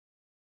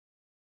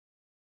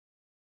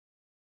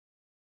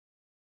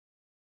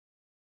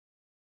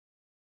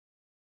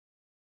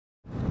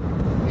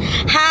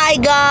Hi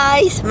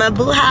guys!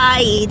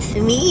 Mabuhay! It's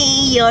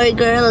me, your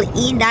girl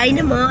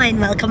InDaynaMo, and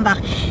welcome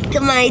back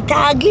to my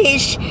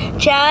Taglish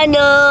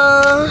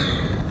channel!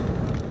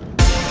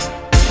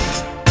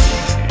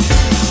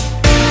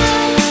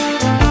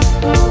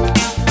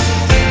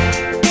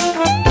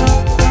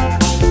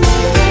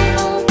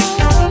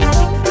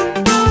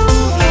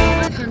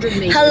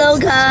 Hello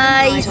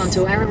guys!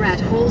 Onto Ararat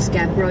Halls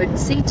Gap Road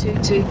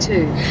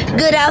C222.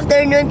 Good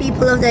afternoon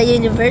people of the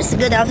universe.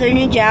 Good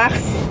afternoon Jax.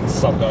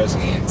 What's up guys?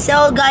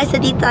 So guys,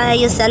 nandito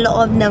tayo sa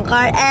loob ng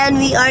car and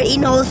we are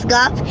in Halls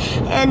Gap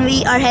and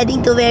we are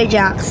heading to where,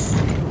 Jax?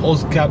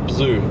 Halls Gap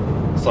Zoo.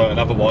 So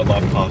another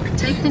wildlife park.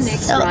 Take the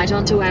next right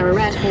onto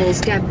Ararat Halls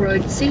Gap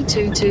Road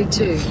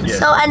C222. Yeah.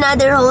 So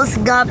another Halls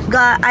Gap,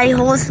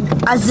 Halls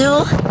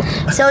Zoo.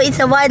 So it's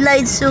a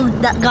wildlife zoo,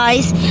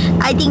 guys.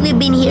 I think we've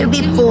been here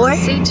before.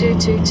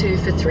 C222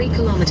 for 3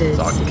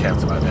 kilometers. So I can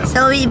cancel that now.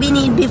 So we've been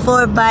here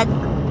before, but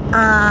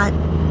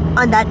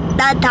on that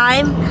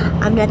time,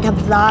 I'm not a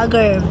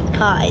vlogger,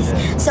 guys.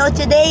 So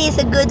today is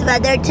a good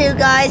weather too,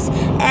 guys.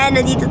 And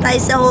nandito tayo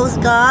sa Halls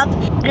Gap,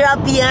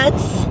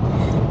 Grampians.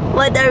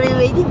 What are we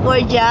waiting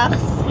for,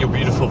 Jax? Your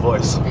beautiful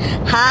voice.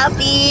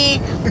 Happy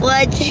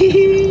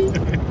watching.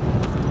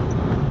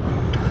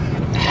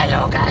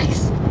 Hello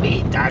guys,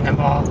 we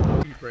InDaynaMo.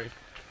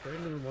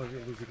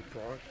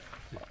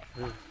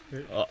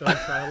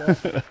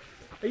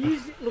 Are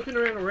you looking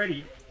around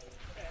already?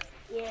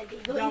 Yeah,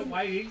 Without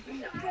waiting?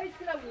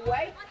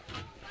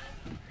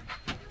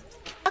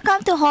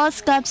 Welcome to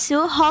Halls Gap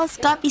Zoo. Halls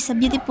Gap is a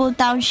beautiful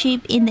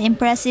township in the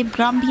impressive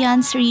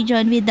Grampians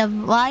region with a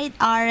wide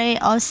array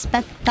of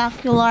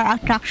spectacular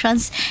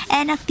attractions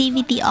and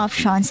activity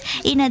options,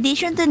 in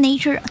addition to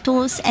nature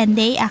tours and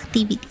day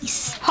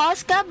activities.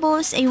 Halls Gap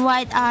boasts a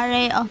wide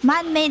array of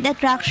man-made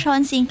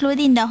attractions,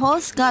 including the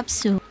Halls Gap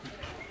Zoo.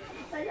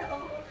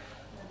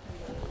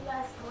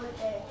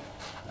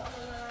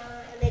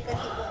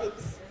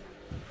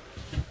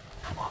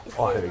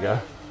 Oh, here we go.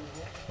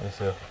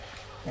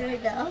 There we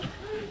go.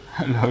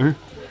 Hello.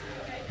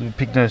 Little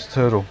pig-nosed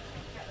turtle.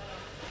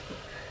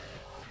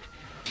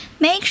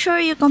 Make sure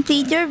you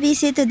complete your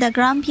visit to the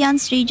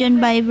Grampians region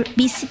by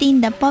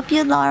visiting the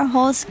popular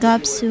Halls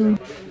Gap Zoo.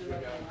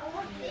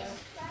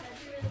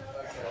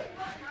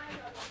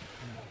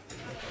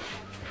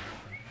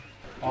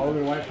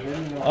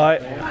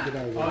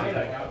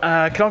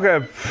 Can I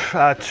grab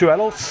 2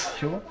 adults?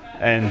 Sure.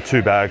 And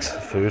 2 bags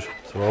of food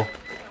as well.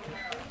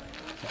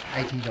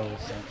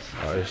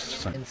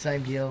 $80. And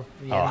same deal,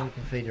 the animal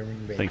can feed a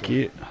ring bed. Thank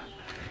you.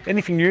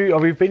 Anything new? Oh,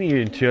 we've been here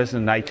in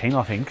 2018,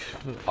 I think.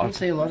 You'll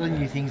see a lot of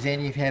new things,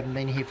 Andy, if you haven't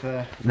been here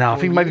for No, I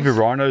think maybe years.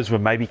 the rhinos were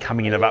maybe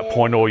coming in at that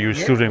point, or you were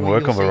still doing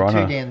work on the you'll see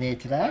rhino. 2 down there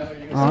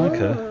today. Oh,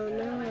 okay.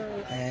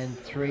 And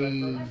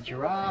 3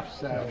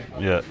 giraffes, so...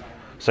 Yeah.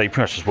 So you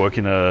pretty much just work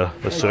in a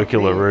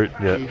circular route.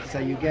 Yeah. So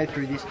you go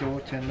through this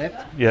door, turn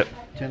left. Yep.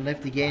 Turn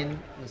left again,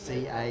 you'll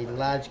see a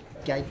large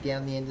gate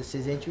down the end that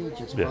says entry.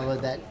 Just Yeah. follow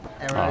that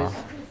arrows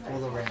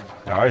all around.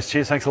 Alright,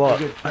 cheers, thanks a lot.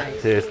 Good,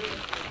 thanks. Cheers.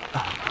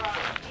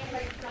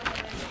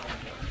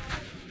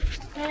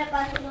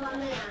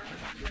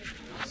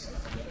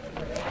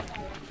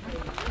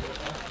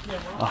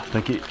 Oh,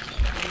 thank you.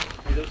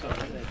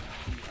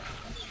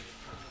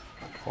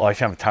 Oh, I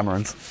found the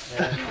tamarins.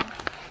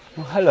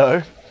 Oh,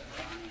 hello.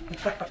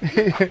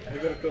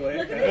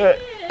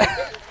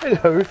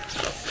 Hello.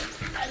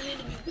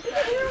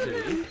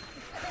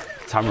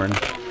 Tamarin.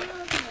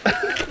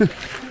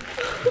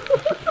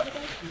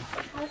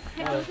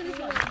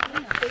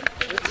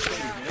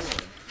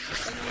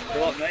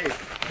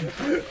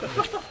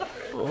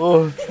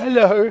 Oh,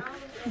 hello.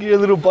 Your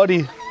little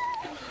body.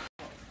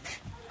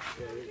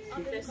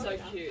 They're so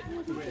cute.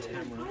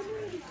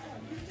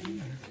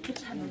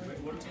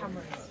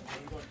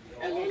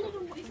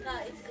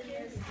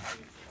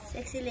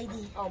 Sexy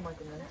lady. Oh my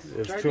goodness.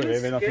 There's 2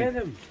 of them, I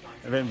think.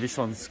 And then this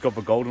one's got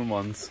the golden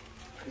ones.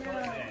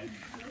 Where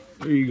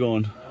are you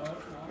going?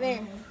 Where?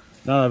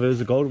 No,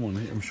 there's a golden one,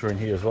 I'm sure, in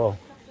here as well.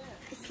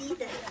 See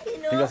that? You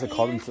know, I think that's a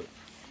cotton.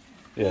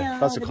 Yeah, Yeah,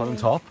 that's a the cotton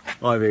big- top.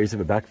 Oh, there he's in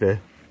the back there.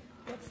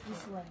 What's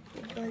this one?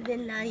 The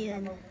golden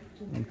lion.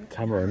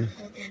 Tamarin.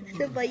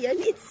 Ano ba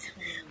yan? It's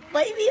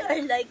why we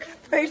are like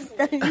first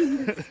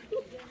time.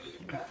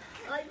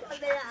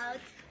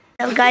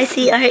 So guys,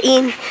 we are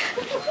in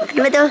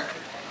ano ba to?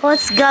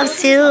 Halls Gap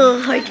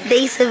Zoo for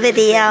today's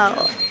video.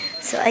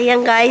 So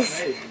ayan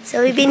guys,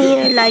 so we've been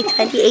here like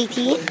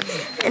 2018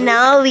 and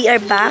now we are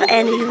back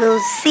and we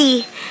will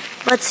see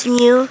what's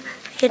new.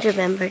 I can't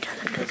remember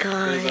talaga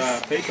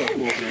guys. This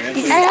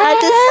is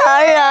Ate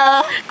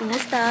Sarah.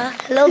 Kumusta?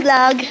 Hello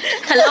vlog.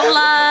 Hello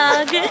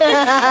vlog.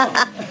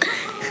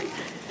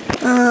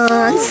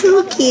 Oh,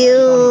 so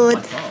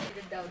cute.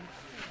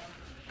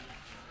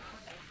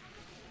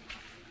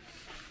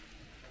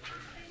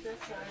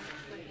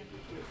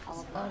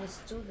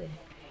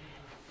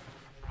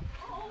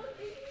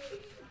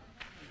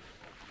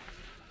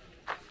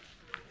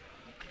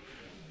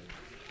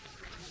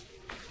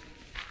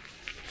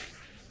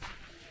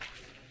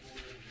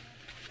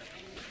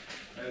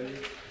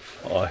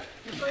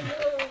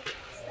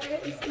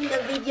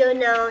 video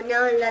now.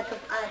 Now a lot of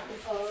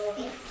artists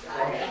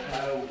are.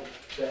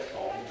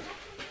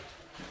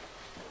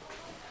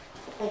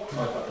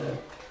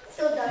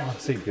 So dark. I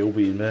see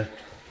Bilby in there.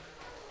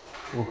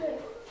 Oh.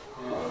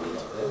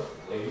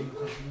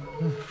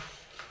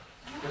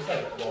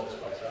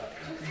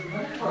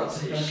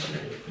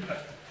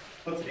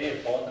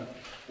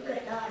 Look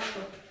at that.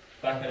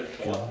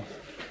 Wow.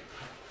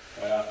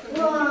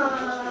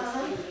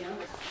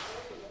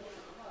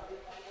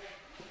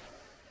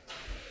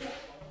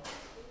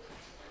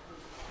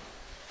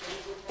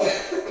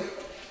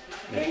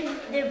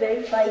 They're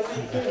very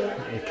feisty too.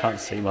 You can't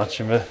see much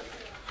of it.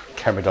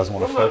 Camera doesn't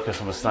want to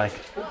focus on the snake.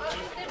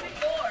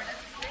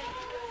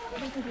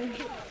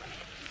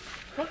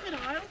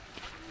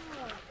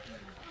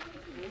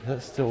 Is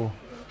that still?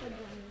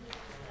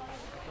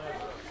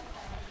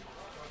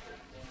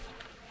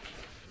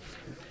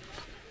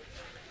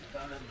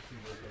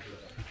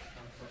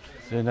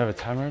 Is there another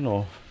tamarin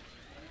or?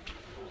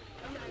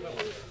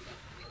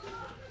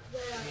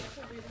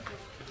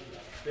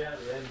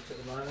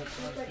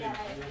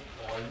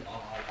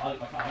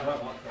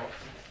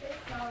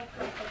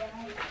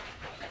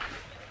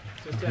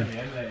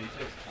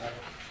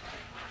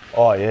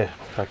 Oh yeah,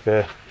 back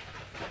there.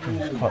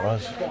 Quite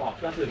nice.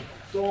 That's a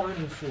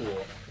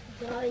dinosaur.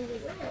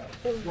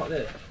 What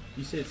there?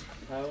 You said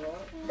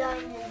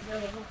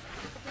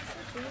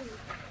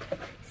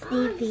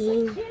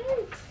Sleeping.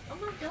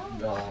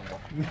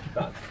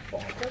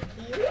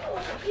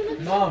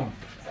 Mum.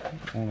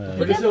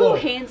 Look at little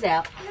hands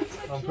out.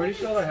 I'm pretty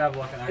sure they have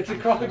like an. It's a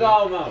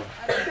crocodile, Mum.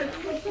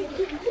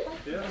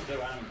 No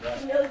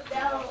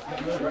doubt. I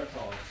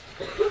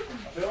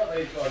feel like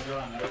these guys are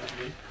on those.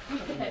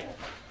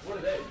 What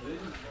are they?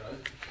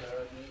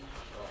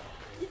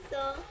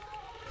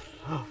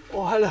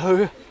 Oh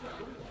hello.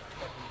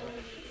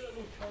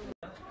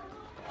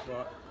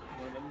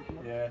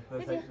 Yeah,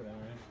 there's heaps of them.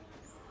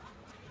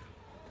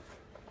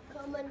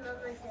 Come on,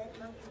 Mama said,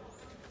 Mama.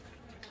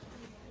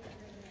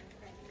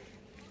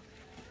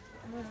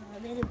 Oh,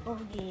 little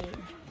bogey.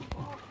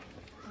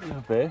 Hello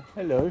bear.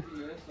 Hello.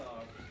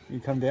 You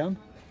come down.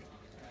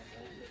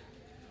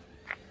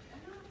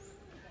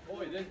 Oh,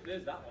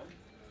 there's that one.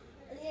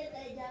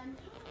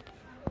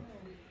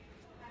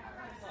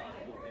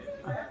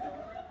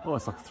 Oh,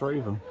 it's like 3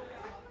 of them.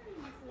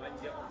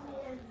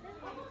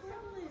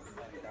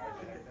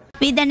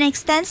 With an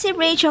extensive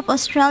range of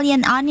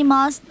Australian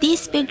animals,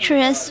 this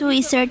picturesque zoo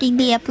is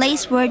certainly a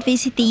place worth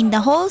visiting. The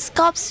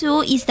Holscott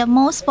Zoo is the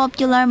most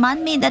popular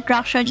man-made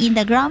attraction in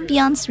the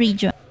Grampians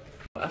region.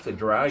 That's a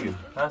dragon.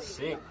 That's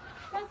sick.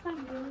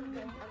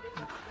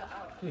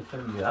 Look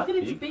at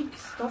its big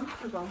stomp.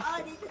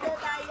 Oh, dito na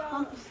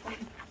tayo.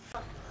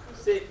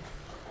 Sit.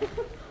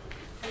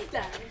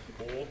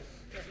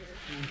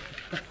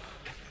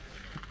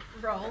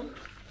 Roll.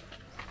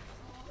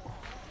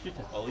 Just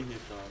a ollie here,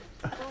 so.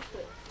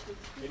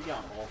 Get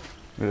going, Paul.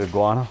 With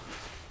iguana.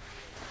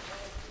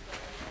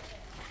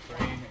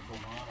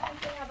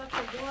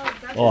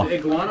 Oh,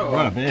 Iguana or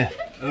what a bear.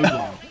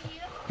 iguana?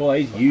 Oh,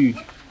 he's huge.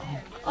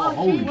 Oh,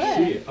 holy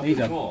shit. He's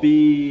a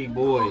big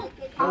boy.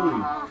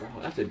 Holy,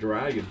 that's a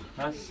dragon.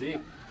 That's sick.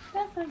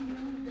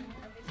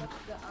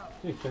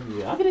 Look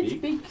at its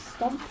big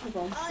stomp. Oh,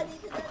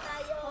 dito na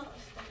tayo.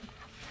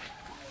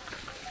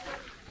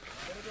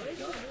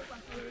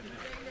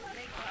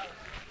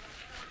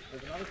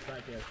 There's another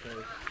snake out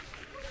too.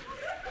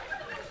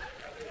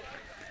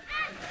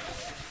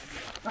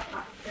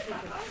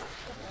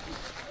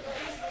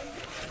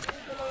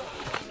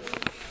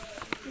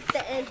 It's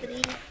the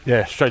entry.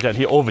 Yeah, straight down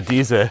here. All the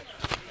deers there.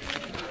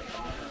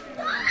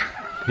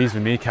 Here's the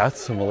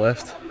meerkats on the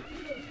left.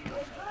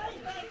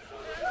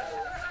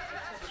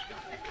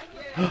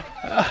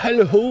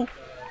 Hello.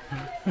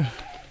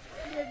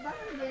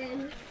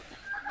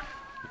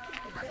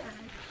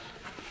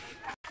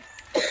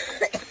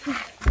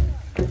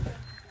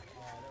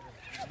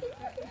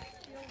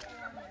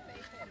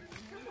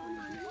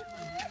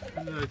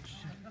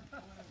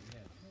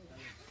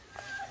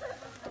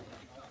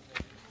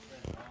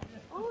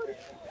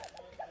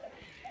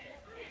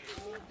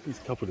 He's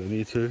coupled in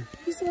here too.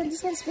 This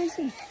one's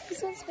facing.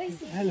 This one's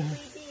facing. Hello.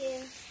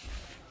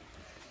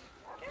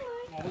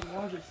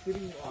 Why is it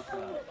sitting like that?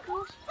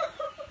 Oh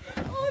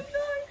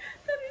no!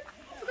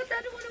 Look at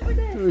that one over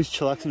there. Oh, he's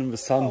chillaxing in the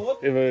sun,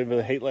 with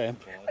the heat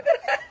lamp.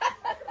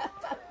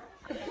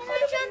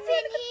 John's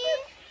in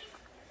here.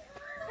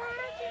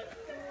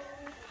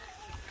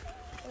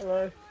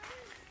 Hello.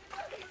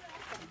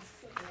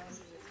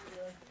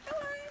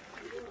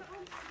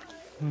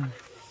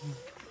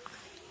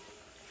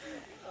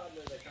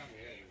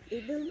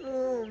 It don't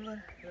move.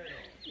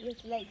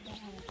 Just like that.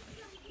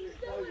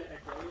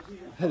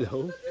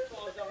 Hello.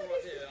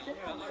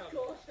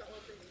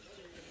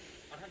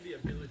 I have the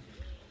ability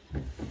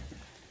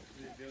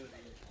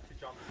to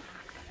jump.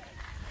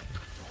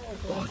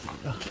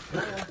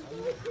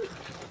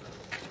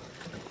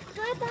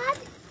 Hi, Dad.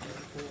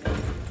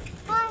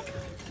 Hi.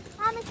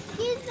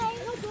 Excuse me.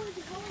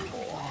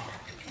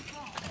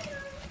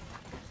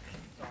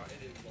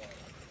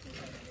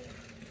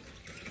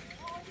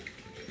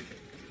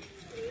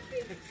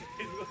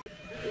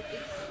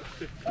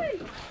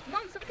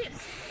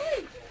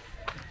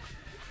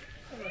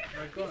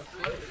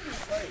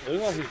 Looks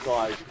like he's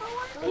like,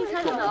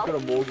 got a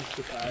mortgage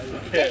to pay.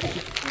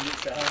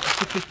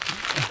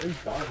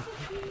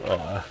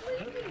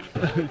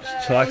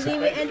 She likes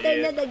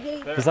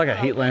it. There's like a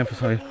heat lamp or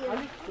something.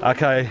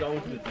 Okay.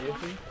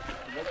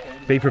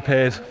 Be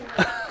prepared.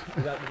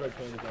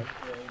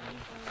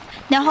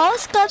 The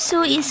Holscott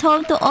Zoo is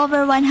home to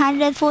over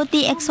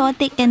 140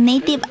 exotic and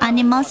native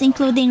animals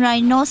including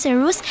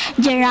rhinoceros,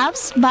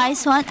 giraffes,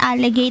 bison,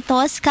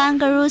 alligators,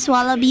 kangaroos,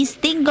 wallabies,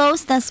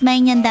 dingoes,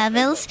 Tasmanian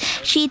devils,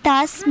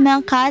 cheetahs,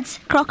 meerkats,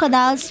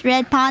 crocodiles,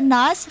 red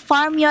pandas,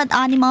 farmyard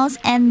animals,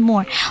 and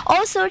more.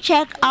 Also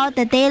check out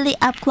the daily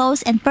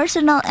up-close and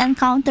personal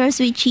encounters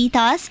with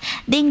cheetahs,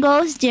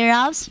 dingoes,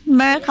 giraffes,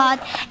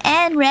 meerkat,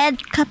 and red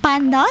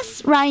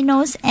pandas,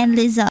 rhinos, and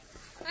lizards.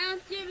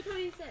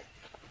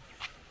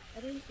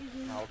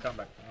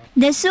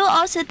 The zoo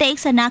also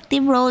takes an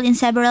active role in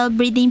several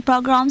breeding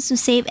programs to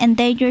save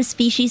endangered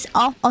species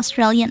of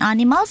Australian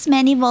animals.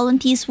 Many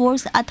volunteers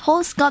work at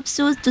Holscott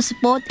Zoo to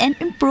support and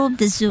improve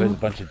the zoo. There's a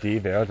bunch of deer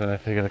there. I don't know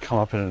if they're going to come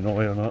up and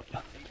annoy or not.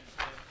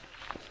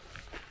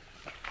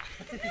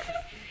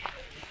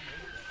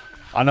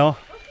 I know.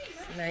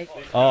 Snake.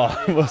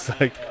 Oh, it was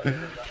like.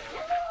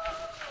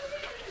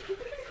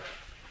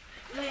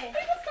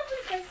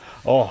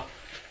 Oh,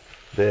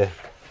 there.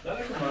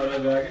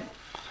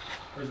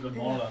 Where's the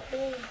monitor?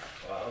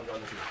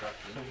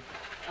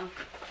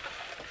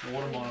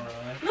 Water monitor,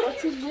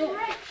 What's in there?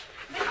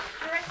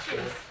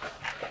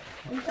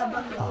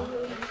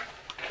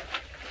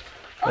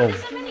 Oh,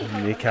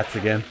 meerkats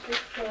again.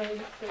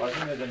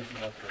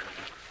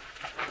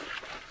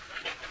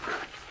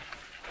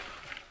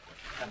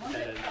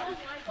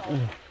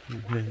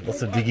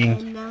 Lots of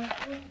digging.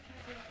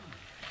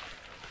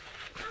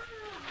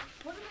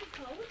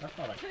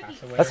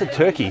 That's a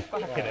turkey.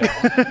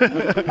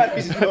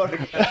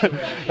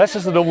 That's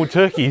just a normal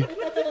turkey.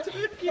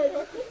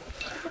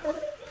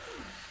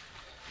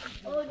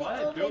 Oh, they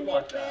open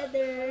their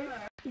feather.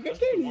 Is that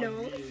their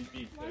nose?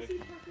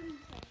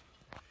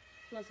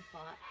 Was a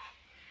fart.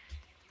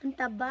 Ang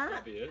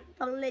taba?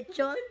 Pang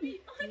lechon?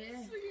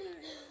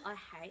 I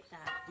hate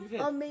that.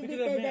 Or maybe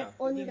that's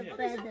only the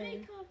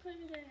feather.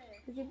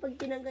 Kasi pag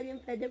tinanggal yung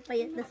feather,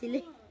 payat na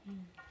sila.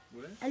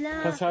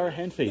 Ala, That's our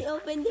hand feet. they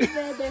open the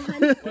feather,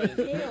 hand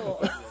feet.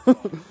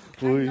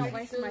 I'm not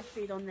wasting my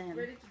feet on them.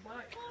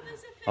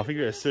 I think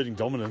you're asserting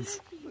dominance.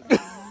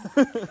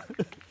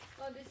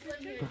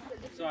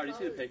 Sorry, do you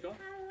see the peacock?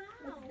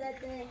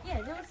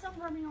 Yeah, there was some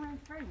roaming around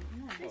free.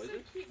 Yeah. Oh, is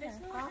it?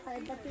 Okay,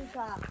 the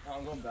peacock. Oh,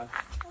 I'm going back.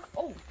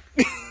 Oh.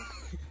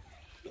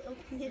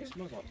 It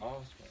smells like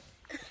arse,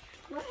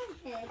 man.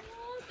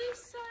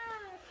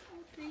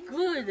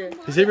 Good.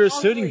 He's either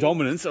asserting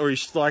dominance or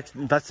he's like,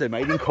 that's their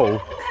mating call.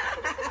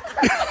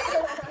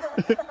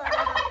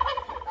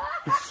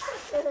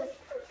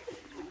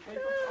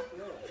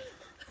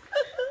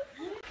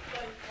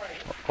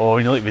 Oh,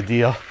 you know like the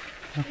deer.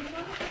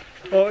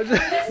 Oh, Ito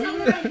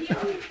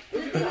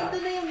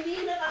na yung di,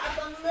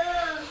 nakaabang na.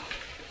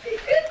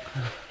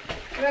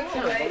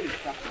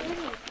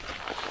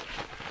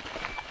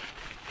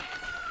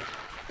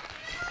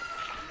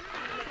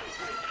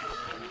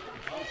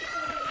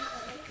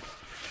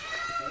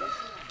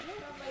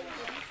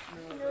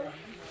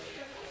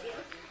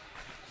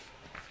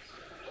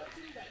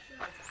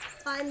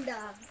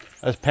 Panda.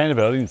 There's panda,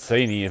 but I didn't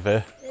see any of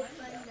there. There's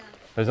panda.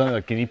 There's only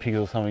like guinea pigs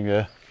or something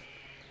there.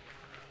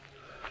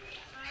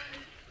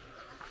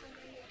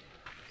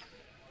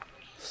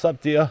 Sup,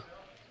 dear?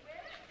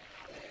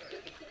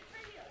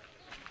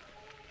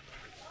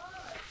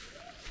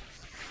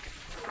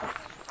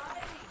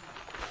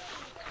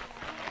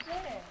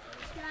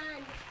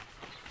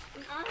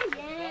 Oh,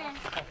 yeah.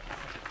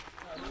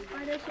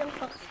 Para siyang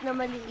fox na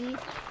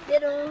maliit.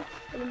 Pero,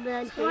 ano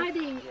ba natin?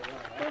 Hiding.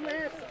 Come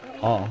out.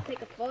 Oh.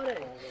 Take a photo.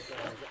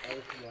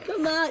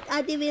 Come out.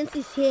 Ate Vince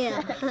is here.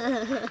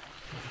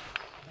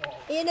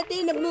 Ayan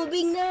natin,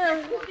 nag-moving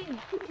na.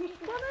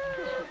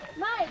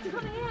 Mate, it's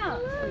coming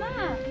out. Come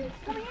on.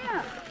 It's coming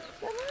out.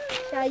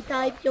 Shy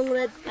type yung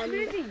red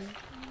panda.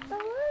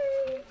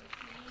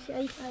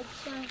 Shy type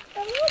siya.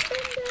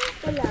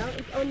 Wala,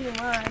 it's only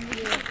one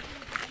here.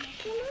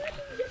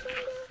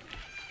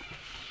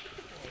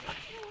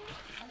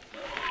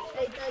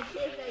 Shy type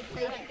siya, shy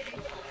type.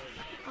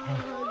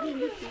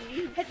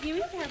 Have you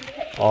ever had a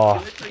pet?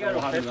 Oh.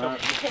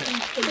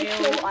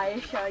 Camille,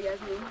 Aisha,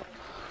 Yasmin?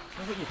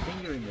 Don't put your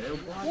finger in there.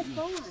 They're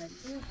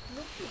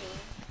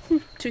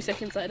fine. 2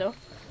 seconds later.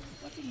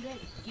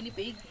 Guinea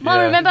pig. Yeah. Mom,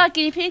 remember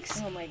guinea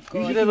pigs? Oh my god.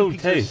 Usually their little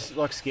teeth,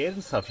 like scared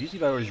and stuff. Usually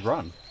they always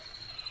run.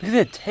 Look at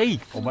their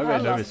teeth. Or maybe I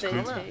they know love it's their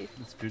food. teeth.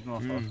 It's food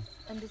and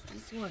And there's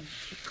this one.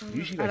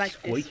 Usually I they like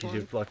squeak this as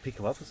you like pick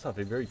them up and stuff.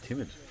 They're very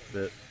timid.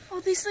 But Oh,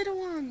 these little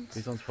ones.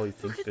 these ones probably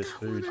think there's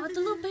food. Oh, the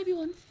little baby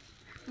one.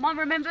 Mom,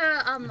 remember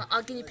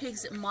our guinea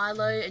pigs,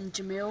 Milo and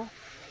Jamil?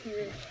 I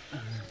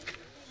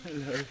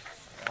hurt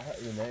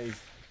your knees.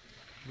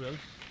 Really?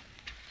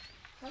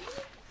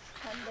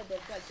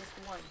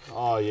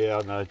 Oh yeah,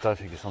 I know. I don't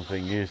think it's not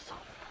being used.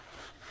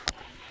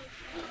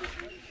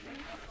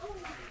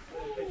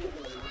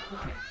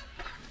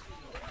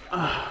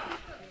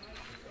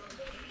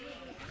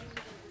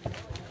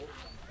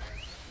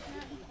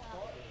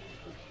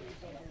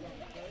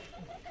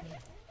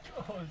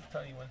 there's a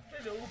tiny one.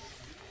 Hello.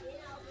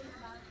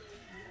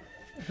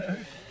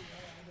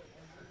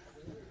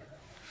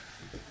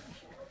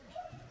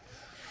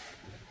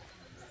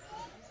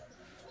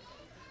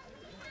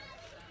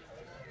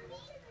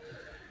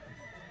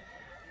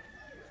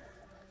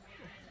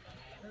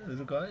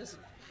 Little guys,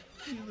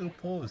 little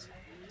paws.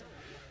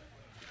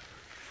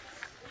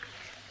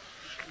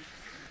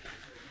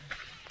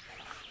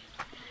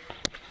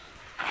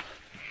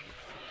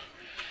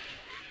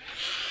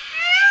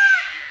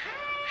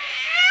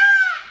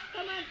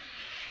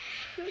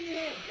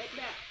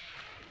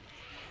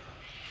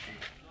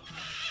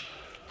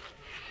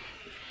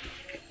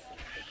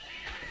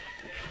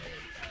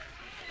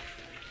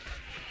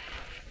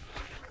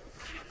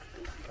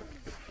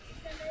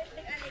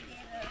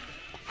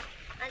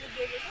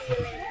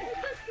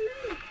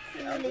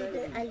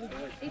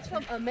 It's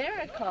from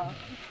America.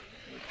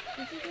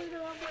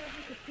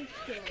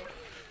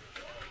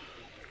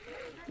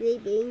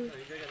 Sleeping.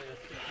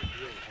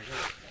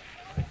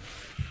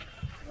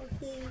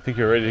 I think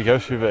you're ready to go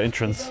through the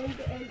entrance.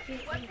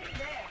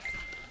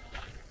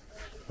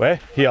 Where?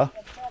 Here?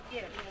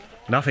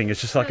 Nothing,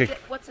 it's just like a...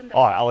 What's in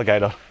Oh,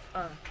 alligator.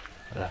 Oh.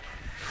 Yeah.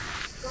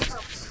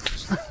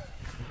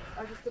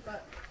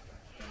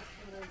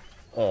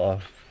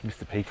 Oh,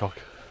 Mr. Peacock.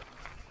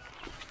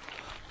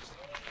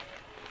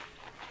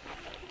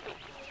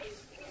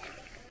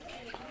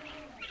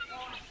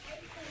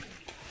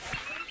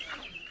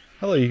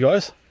 Hello, you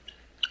guys.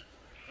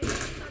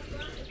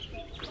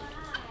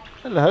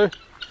 Hello.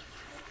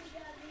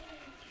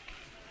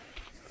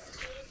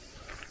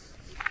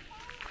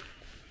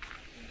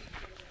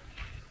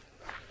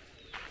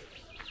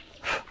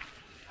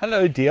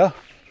 Hello, dear.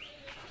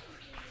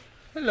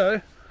 Hello.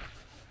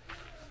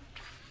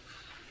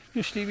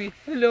 You sleepy?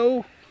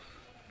 Hello.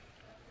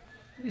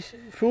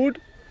 Food?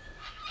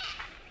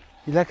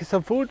 You like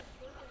some food?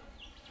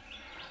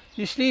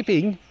 You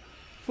sleeping?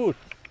 Food.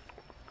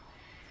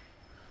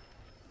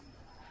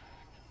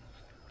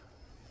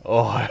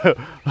 Oh,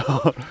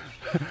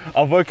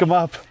 I woke him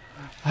up.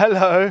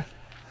 Hello. You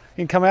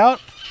can come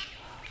out?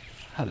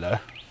 Hello.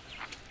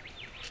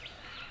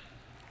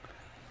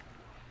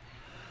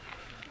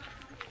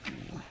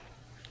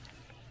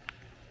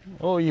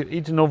 Oh, you're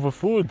eating all the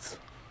foods.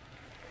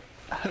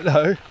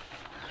 Hello.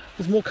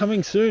 There's more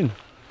coming soon.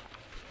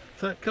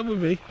 So come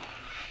with me.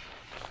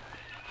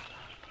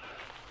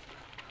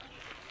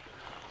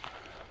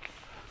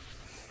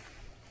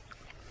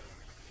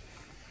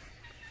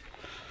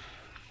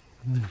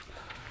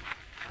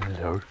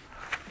 Hello.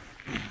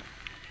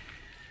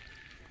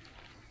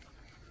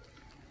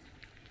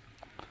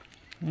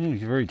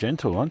 You're very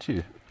gentle, aren't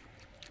you?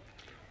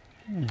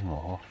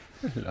 Oh,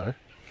 hello.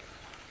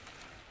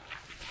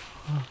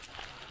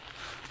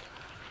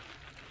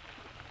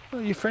 Oh,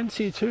 your friend's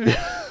here too.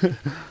 Here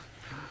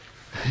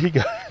you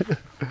go.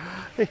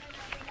 Hey.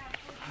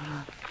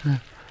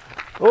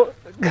 Oh,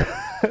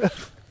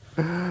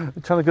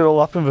 I'm trying to get all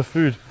up in the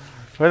food.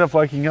 Right up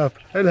waking up.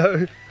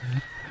 Hello.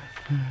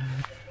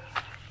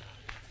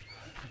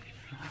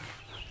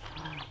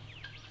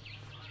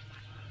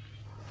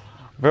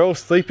 They're all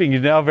sleeping,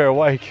 and now they're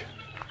awake.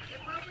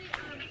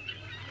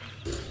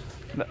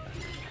 No.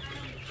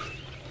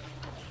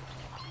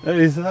 That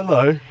is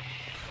hello.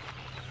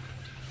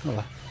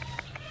 Hello.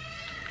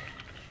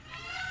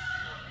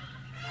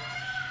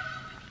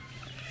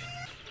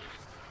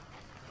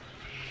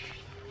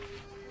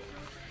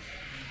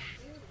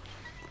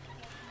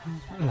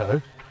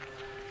 Hello.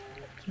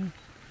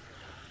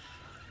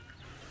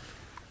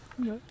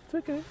 No, it's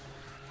okay.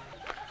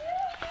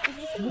 Is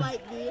this a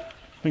white deer?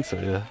 I think so,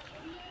 yeah.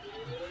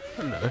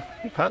 Hello.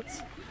 Hey,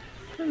 Pats.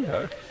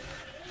 Hello.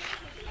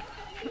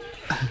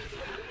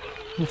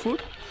 More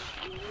food?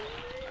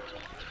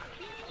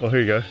 Oh, here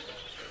you go.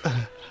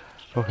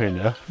 Oh, here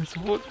now.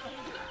 Some food.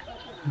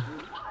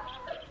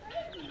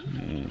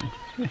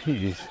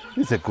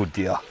 He's a good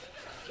deer.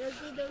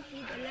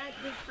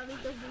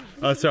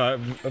 Oh, it's alright.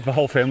 The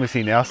whole family's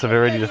here now, so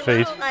they're ready to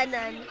feed.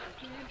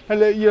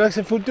 Hello, you like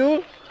some food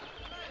too?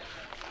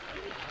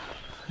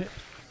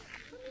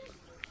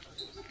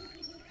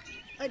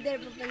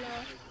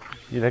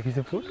 You like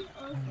some food?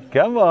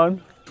 Come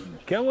on.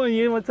 Come on,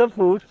 you want some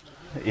food?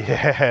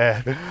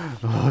 Yeah.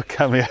 Oh,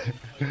 come here.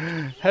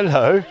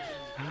 Hello.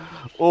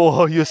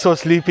 Oh, you're so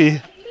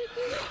sleepy.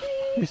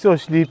 You're so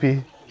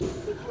sleepy.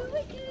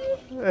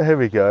 Here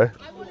we go.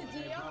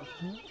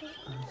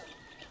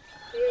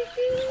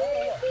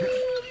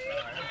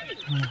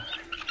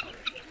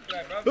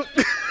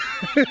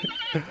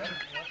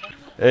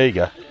 There you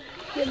go.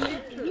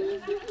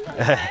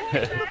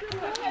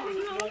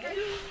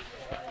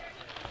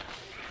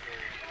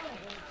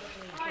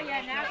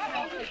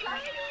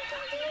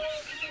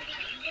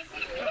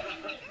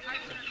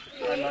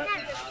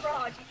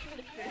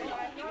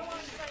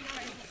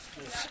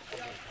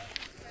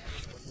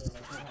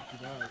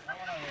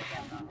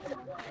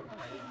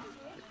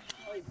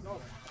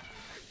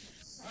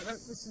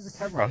 This is a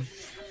camera.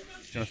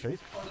 Do you want to feed?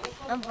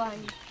 I'm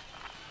fine.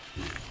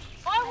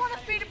 I want to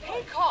feed a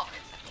peacock.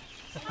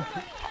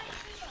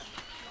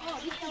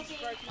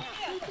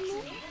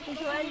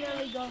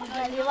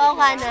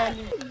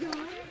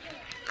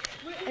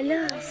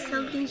 Hello,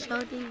 something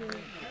shouting there.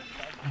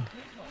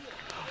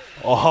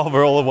 Oh,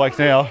 we're all awake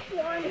now.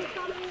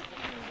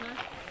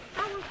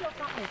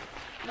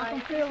 I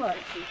can feel it.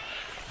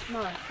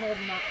 No, hold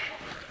not.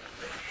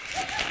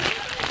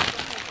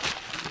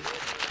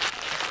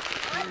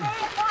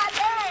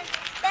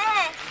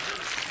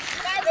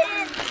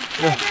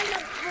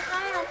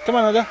 Come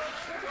on, Ada.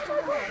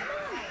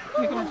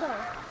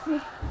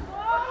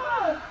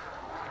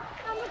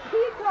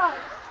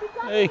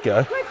 There you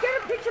go. Quick,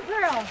 get a picture,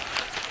 Pearl.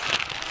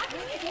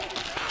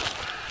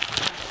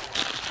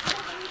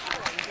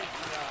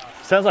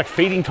 Sounds like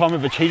feeding time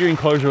of a cheetah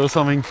enclosure or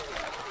something.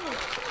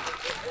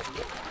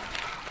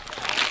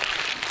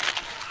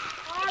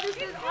 Oh, this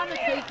is on a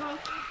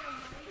peacock.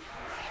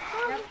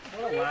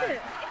 What is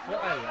it?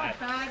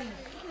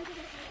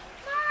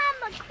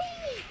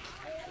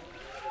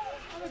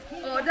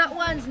 Oh, that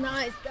one's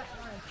nice. That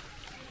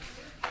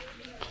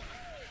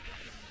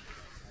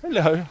one.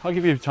 Hello, I'll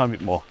give you time a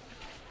bit more.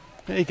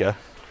 There you go.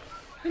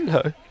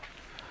 Hello.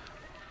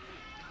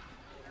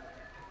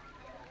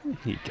 There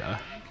you go.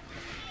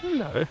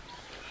 Hello.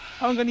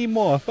 I'm gonna need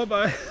more. Bye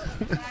bye.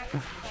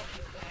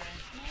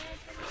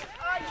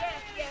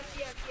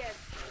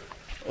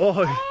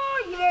 Oh,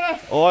 yeah.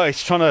 Oh,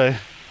 he's trying to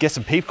get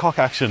some peacock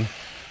action.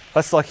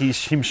 That's like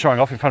him showing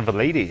off in front of the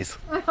ladies.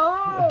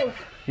 Oh.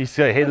 He's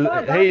like, hey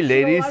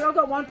ladies. I've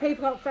got one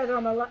peacock feather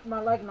on my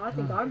leg and I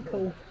think I'm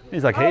cool.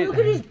 He's like, Oh, hey. look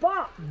at his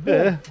butt. Boom.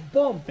 Yeah.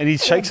 Boom. And he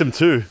shakes them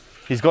too.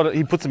 He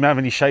puts them out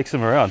and he shakes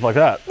them around like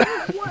that.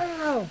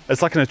 Wow.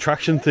 It's like an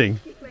attraction thing.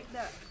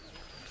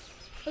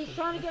 He's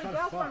trying to get a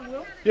girlfriend,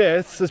 Will. Yeah,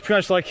 it's pretty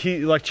much like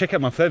check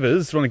out my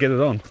feathers. Want to get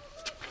it on?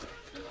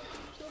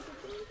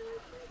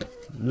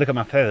 Look at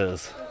my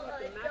feathers.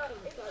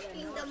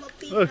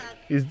 Look,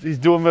 he's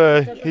doing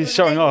he's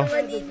showing off.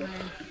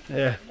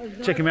 Yeah,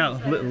 check him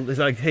out. He's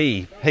like,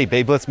 hey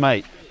babe, let's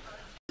mate.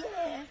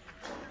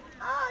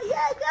 Oh,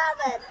 yeah, grab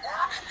it.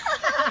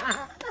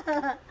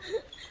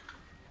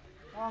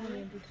 Oh, I'm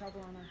in big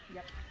trouble on her.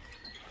 Yep.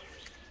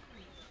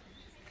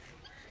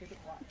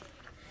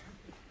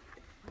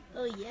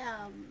 Oh,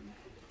 yeah.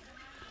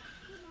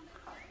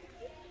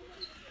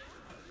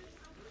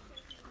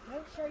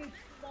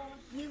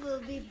 You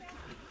will be.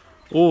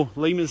 Oh,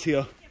 lemurs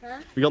here.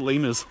 Huh? We got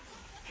lemurs.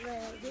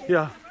 Where?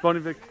 Yeah, one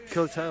of the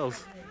killer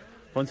tails.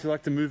 Once you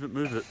like to move it,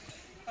 move it.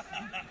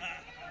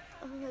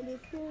 Oh, they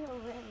flew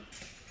away.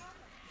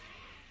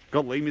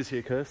 Got lemurs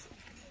here, Kirst.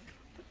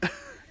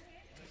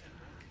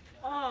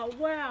 Oh,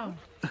 wow.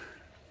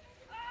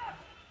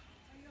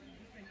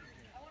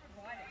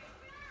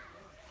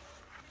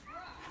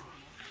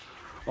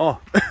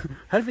 Oh,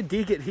 how did the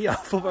deer get here? I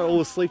thought they were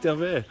all asleep down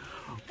there.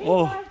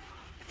 Oh,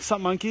 what's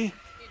up, monkey?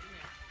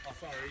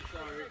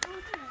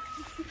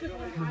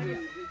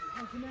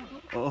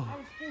 Oh.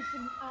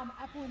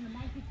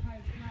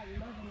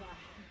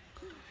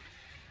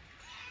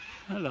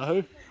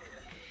 Hello.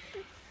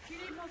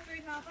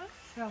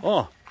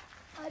 Oh,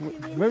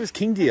 where was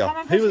King Deer?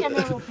 He was. I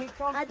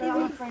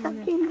didn't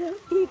something to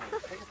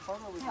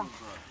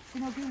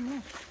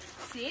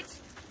Sit.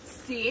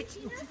 Sit.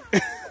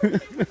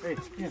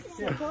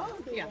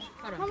 Yeah.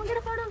 Come and get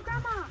a photo of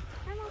Grandma.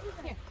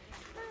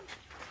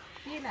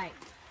 Here, mate.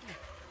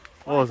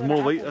 Oh, there's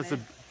more. That's a.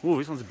 Oh,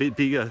 this one's a bit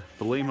bigger.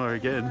 The lemur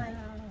again.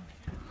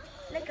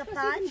 like a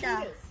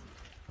panda.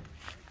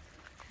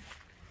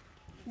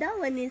 That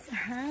one is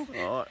half.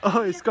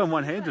 Oh, it's got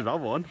one-handed.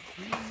 Other one.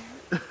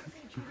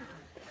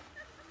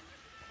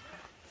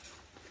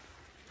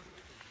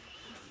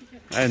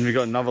 And we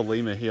got another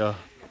lemur here.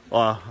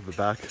 Oh, at the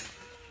back.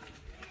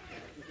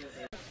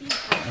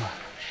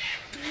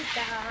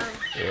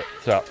 Yeah,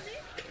 what's up?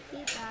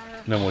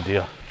 No more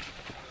deer.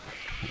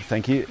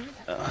 Thank you.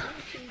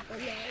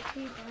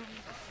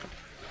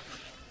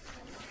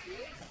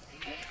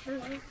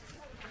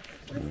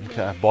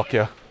 Okay,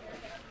 Bokya.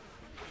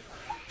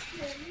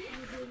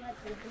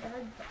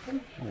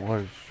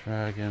 Water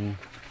dragon.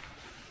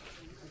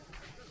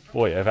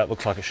 Oh yeah, that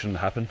looks like it shouldn't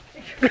happen.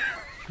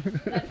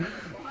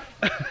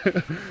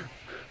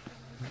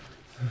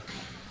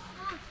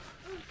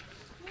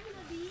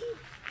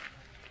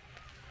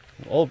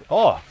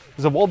 Oh,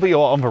 there's a wallaby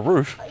on the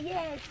roof.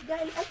 Yes,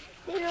 guys,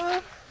 you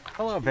know.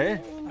 Hello,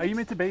 bear. Are you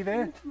meant to be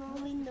there? Small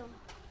window.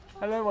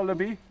 Hello,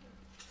 wallaby.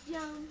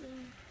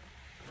 Jumping.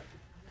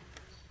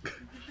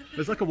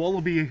 There's like a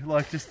wallaby,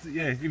 like just,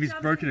 yeah, if he's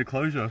broken a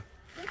closure.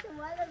 There's a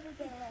wallaby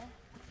there.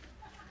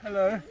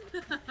 Hello.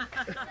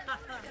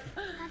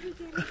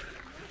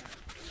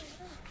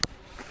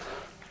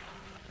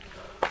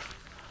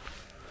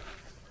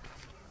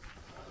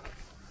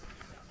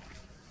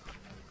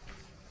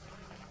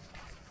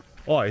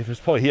 Oh, if it's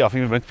probably here, I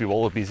think we're meant to be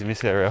wallabies in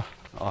this area.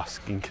 Oh,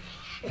 skink.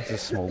 It's a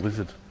small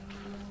lizard.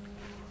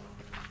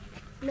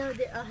 No,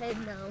 they're ahead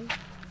now.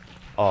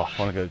 Oh, I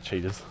want to go to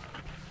cheetahs.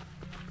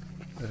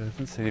 I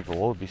didn't see any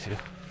wallabies here.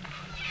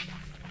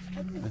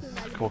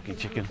 Squawky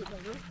chicken.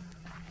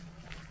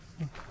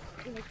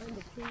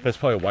 There's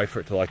probably a way for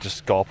it to like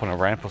just go up on a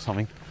ramp or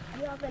something.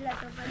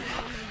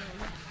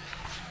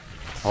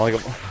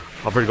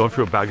 I've already gone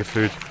through a bag of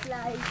food.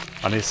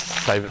 I need to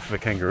save it for the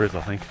kangaroos,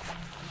 I think.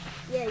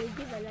 Yeah, you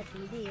give a lot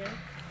in there.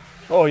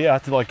 Oh yeah, I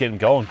had to like get them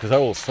going because they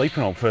were all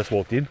sleeping when I first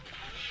walked in.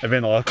 And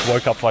then I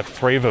woke up like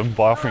 3 of them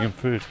by offering them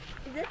food.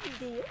 Is that the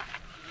deer?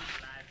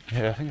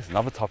 Yeah, I think it's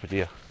another type of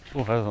deer.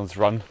 Oh, those ones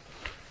run.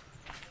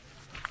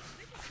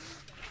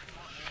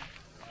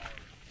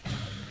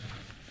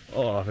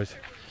 Oh, they're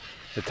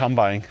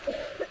tumbling.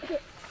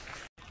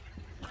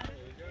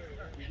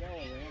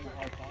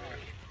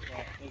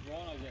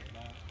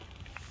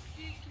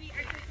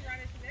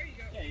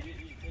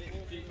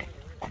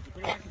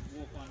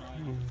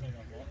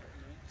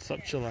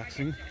 Such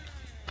relaxing.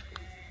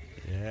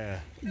 Yeah.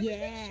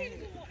 Yeah.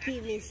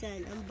 Give me some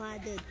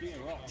unbothered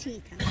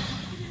cheetah.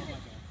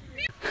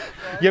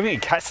 You haven't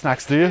eaten cat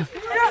snacks, do you?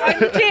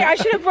 Gee, I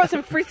should have brought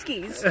some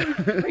Friskies.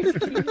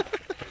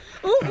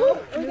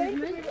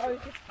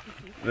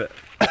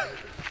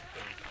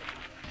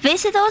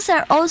 Visitors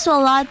are also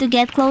allowed to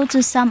get close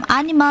to some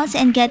animals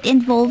and get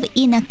involved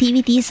in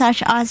activities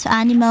such as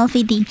animal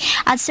feeding.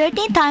 At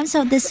certain times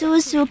of the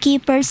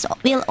zookeepers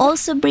will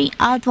also bring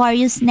out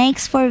various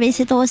snakes for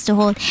visitors to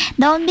hold.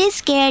 Don't be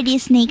scared,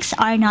 these snakes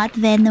are not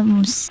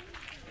venomous.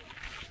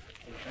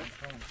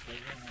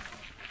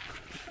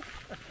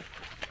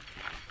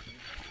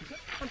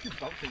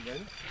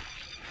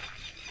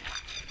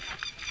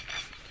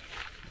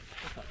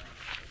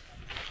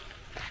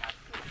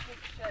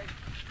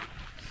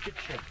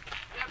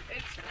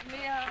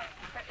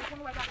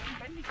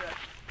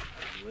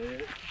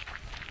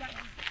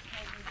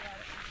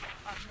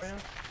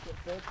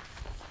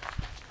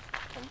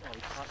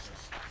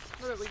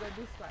 We go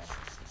this way.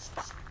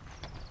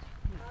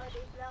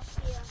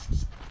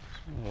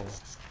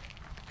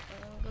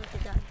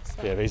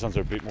 Yeah, these ones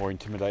are a bit more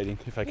intimidating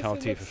if they come up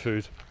to you for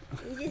food.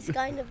 This is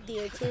kind of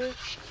deer too.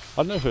 I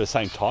don't know if they're the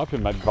same type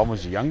and maybe one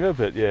was younger,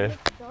 but yeah.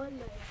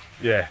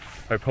 Yeah,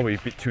 they're probably a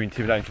bit too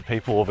intimidating for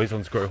people, or these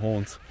ones grow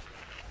horns.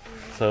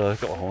 So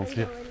they've got the horns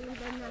here.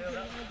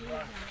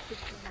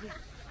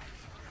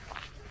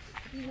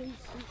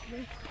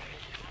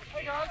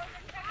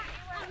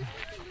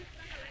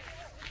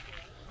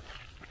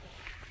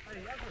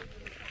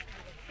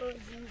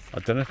 I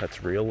don't know if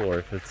that's real or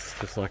if it's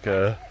just like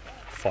a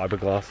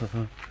fiberglass or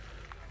something.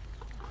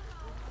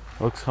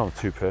 It looks kind of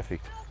too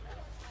perfect.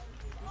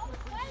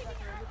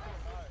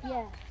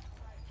 Yeah.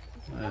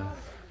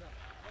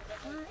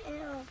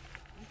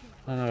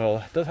 I don't know,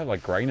 it does have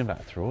like grain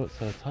about through it,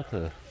 so it's hard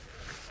to...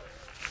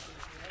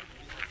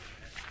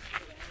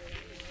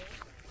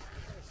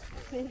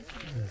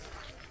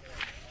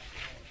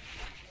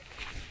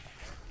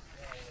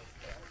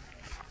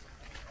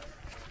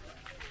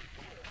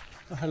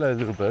 Oh, hello,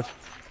 little bird.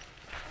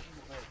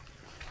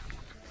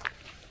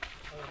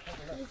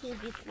 This is a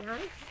bit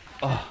nice.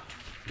 Oh,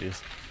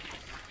 yes.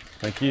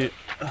 Thank you.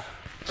 Oh,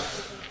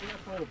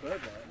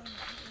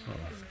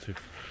 that's too...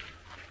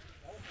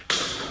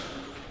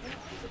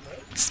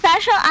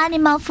 Special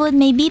animal food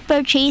may be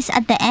purchased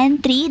at the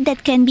entry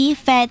that can be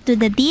fed to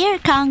the deer,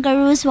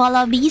 kangaroos,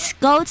 wallabies,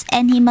 goats,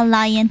 and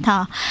Himalayan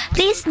thaw.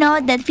 Please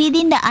note that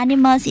feeding the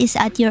animals is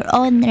at your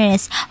own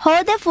risk.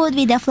 Hold the food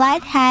with a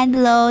flat hand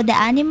below the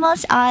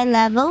animal's eye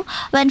level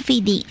when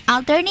feeding.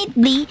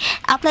 Alternatively,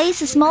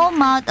 place a small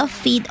amount of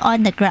feed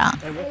on the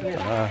ground.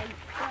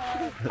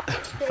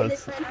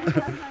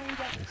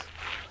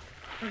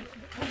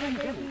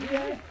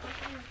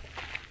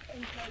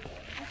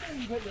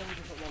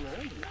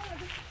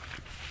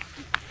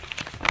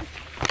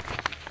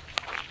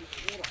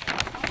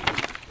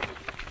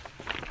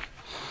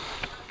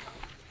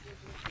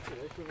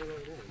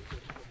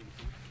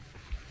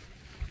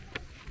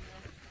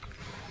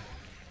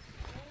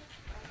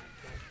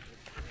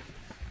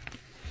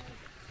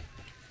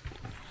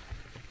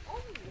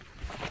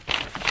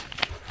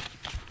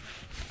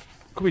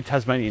 Could be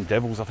Tasmanian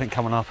devils, I think,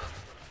 coming up.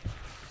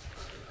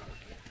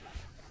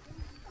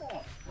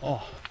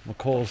 Oh,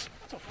 macaws.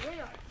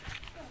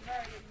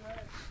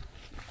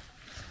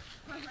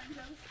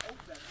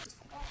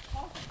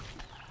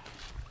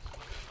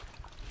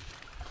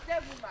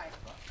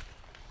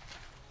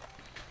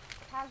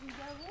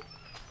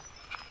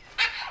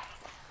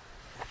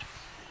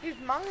 He's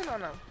munging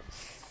on him.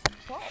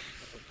 What?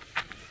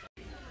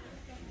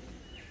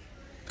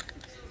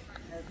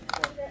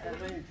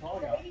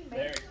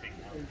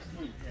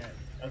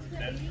 That's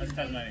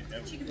Tasmanian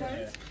devil. Chicken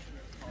bones?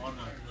 Oh,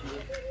 no.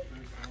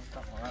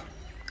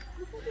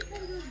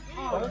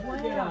 Oh,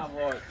 wow.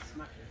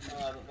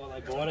 What,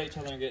 they bite each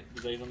other and get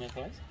disease on their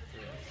face?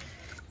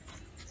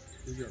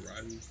 Yeah.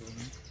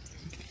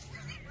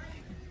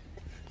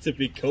 It's a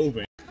big cool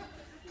thing.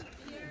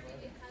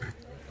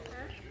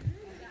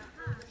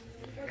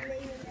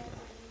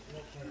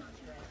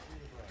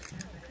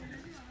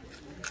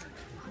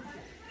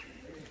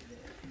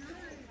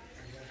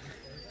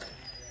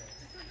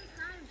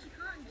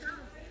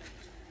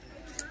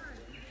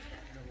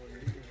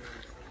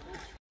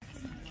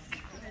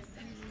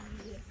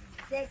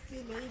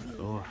 Lady.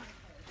 Oh.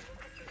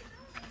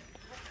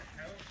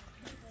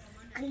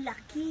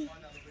 Unlucky.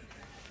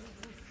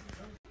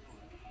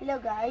 Hello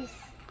guys.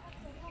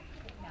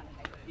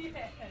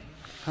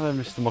 Hello,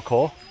 Mr.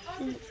 McCall.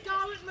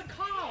 Scarlet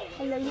McCall.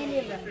 Hello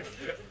universe.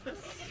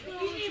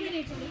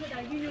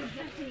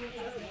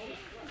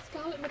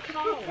 Scarlet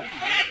McCall.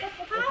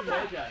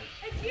 Papa,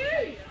 it's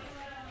you.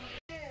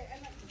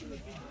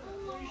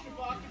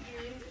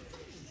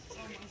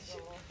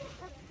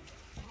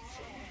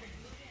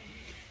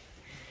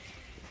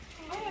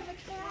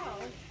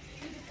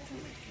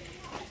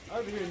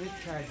 Over here in this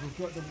cage, we've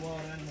got the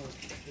wild animals.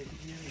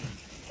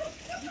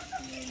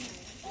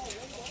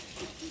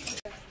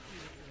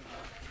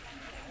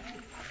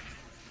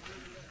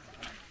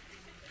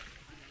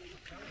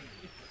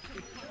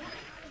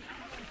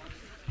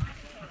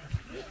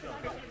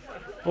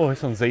 Oh,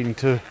 this one's eating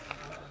too.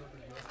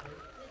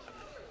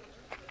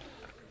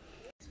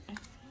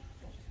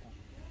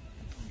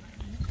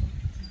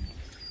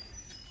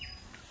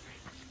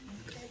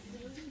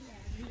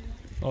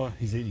 Oh,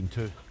 he's eating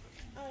too.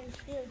 Oh, it's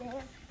still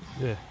there.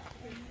 Yeah.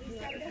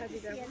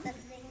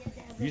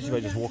 Usually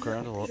they just walk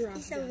around a lot.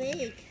 It's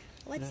awake.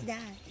 What's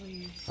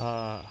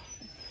that?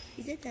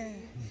 Is it a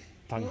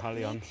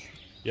Tanghalian?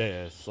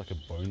 Yeah, it's like a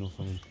bone or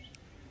something.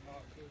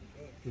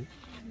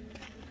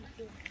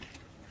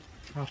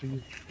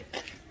 Happy.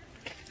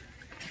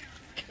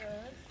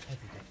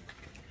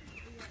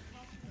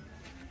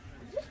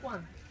 Just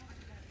one.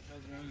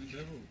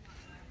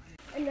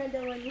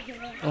 Another one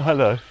here. Oh,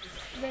 hello.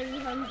 Very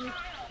hungry.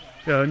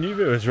 Yeah, I knew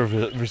there was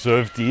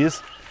reserved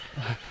deers.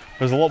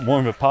 There's a lot more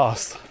in the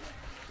past.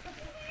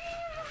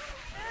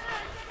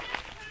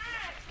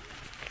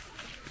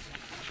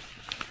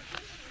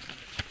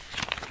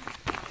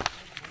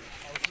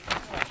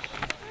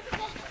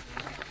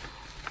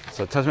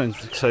 So Tasman,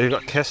 so you've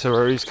got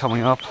cassowaries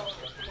coming up.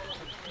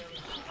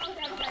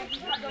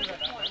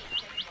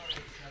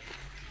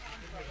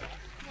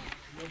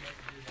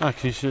 Oh,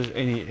 can you see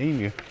any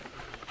emu?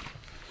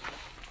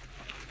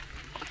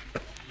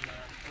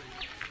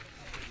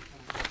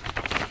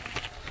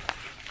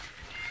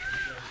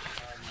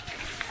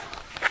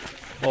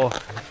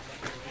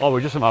 Oh, we're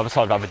just on the other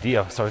side of the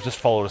deer, so it just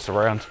followed us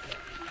around.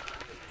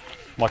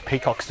 My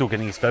peacock's still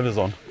getting his feathers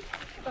on.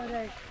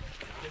 Alright.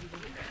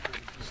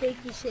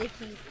 Shaky,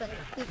 but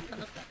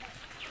peacock.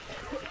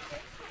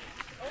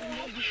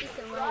 This is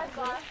a white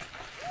one.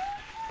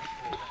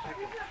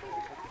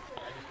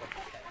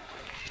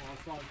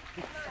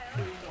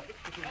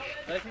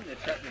 I think they're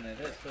trapped in there.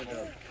 That's so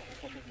good.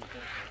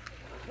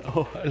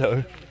 Oh,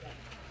 hello.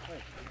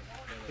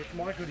 It's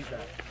my goodie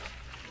bag.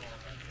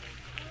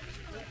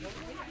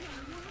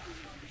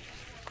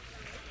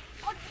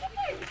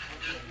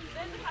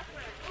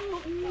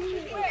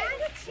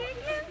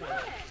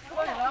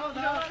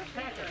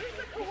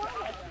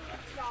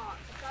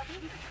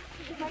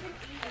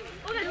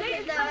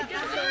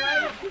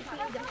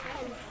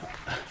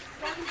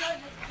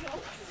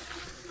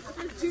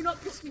 Do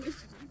not piss me.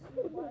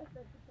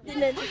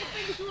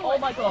 Oh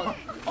my god.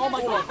 Oh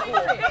my god.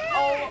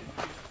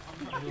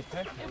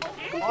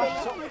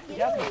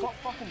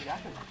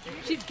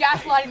 She's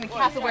gaslighting the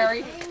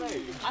cassowary.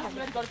 I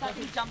swear to god, if I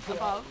can jump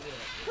above.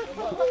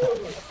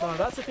 No,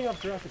 that's the thing up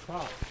Jurassic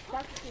Park.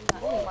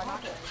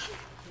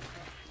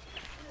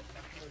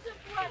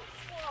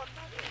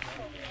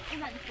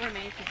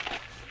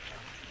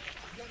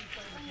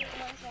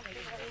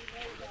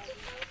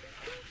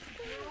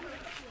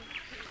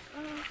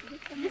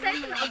 Is that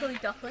an ugly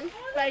duckling?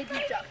 Baby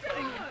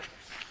duckling.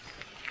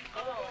 I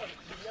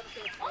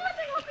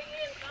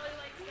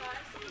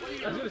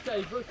was going to say,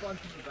 you both want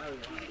to barrier.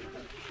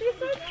 They're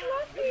so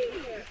fluffy.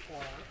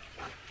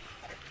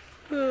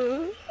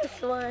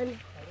 This one.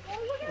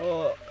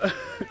 Oh.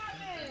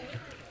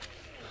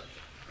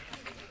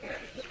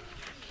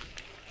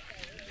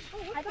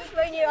 I think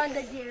when you're on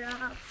the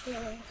giraffe.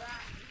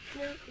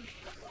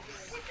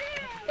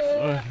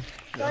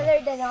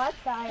 Taller than us,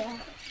 Kaya.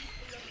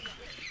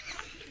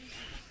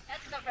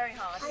 That's not very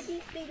hard. I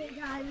think bigger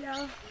than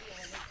now.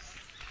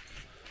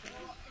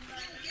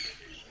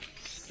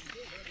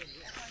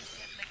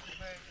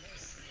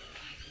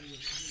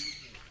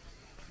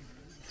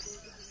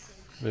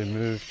 They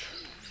moved.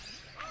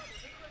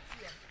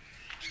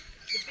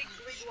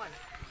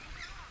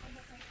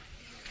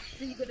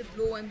 So you got the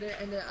blue and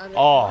the other.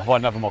 Oh,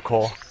 one of them more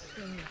core.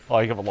 Oh,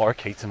 you got the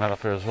lorikeets and that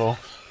up there as well.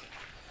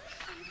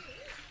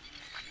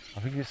 I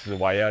think this is the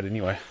way out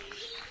anyway.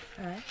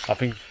 Alright. I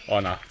think, oh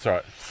no, it's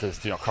alright. It says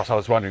do not cross. I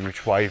was wondering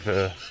which way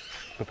the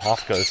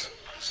path goes.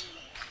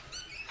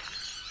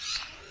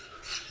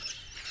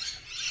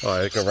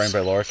 Oh, they've got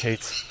rainbow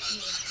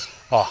lorikeets.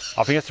 Oh,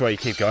 I think that's the way you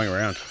keep going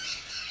around.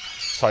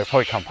 So you'll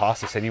probably come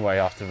past us anyway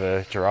after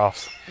the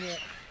giraffes. Yeah.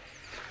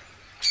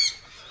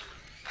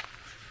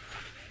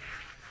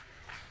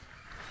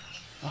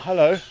 Oh,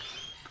 hello.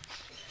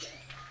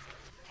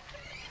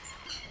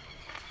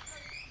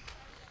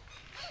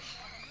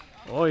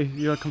 Oi,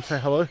 you want to come say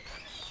hello?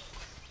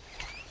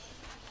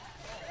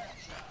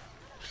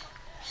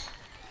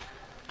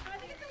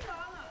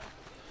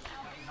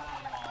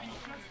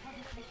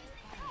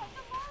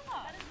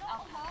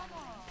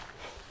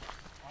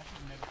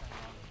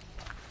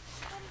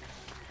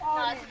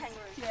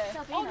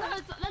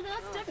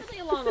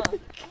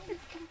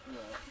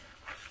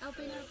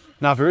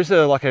 No, there is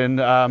like an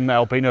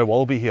albino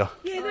wallaby here.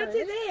 Yeah, that's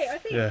it there. I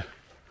think. Yeah.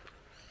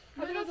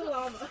 I think it's a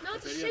llama. No,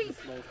 it's a sheep.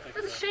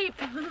 It's a sheep.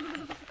 Look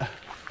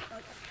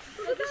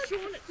at that.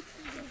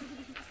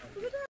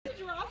 Look at that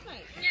giraffe,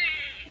 mate.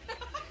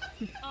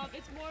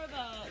 It's more of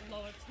a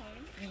lower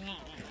tone.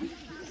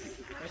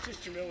 That's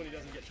just Jamil when he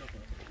doesn't get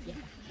chocolate. Yeah.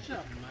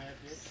 Sure.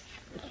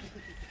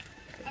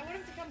 I want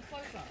him to come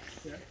closer.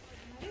 Yeah.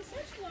 You're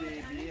such long.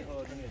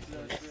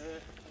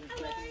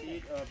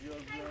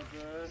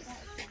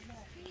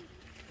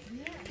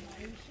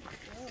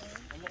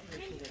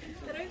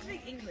 They don't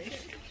speak English.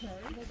 No.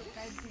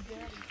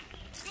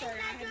 Sorry,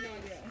 I had no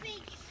idea.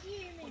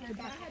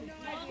 I had no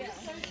idea.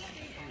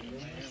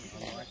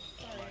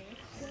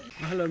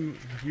 Hello,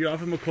 you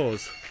other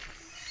macaws.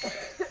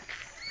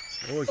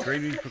 Oh,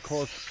 greeting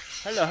macaws.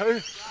 Hello.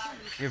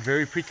 You're a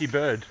very pretty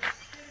bird.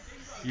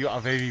 You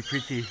are very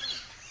pretty.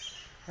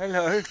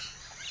 Hello.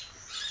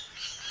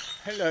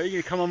 Hello, you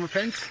gonna come on the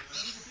fence?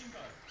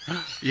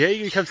 Yeah, you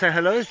gonna come say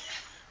hello?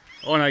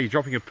 Oh no, you're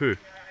dropping a poo.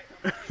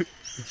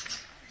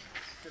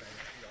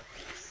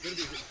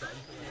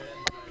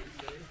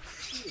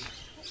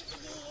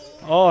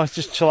 Oh, it's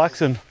just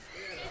chillaxing.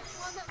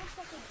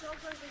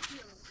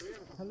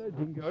 Hello,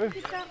 dingo. Look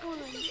at that one.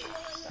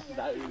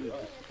 That is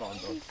a farm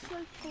dog. He's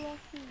so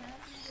fluffy.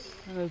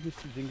 Hello,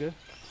 Mr. Dingo.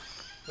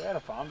 We had a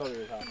farm dog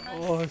here.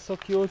 Oh, it's so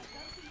cute.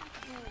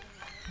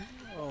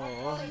 Oh,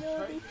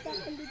 No, they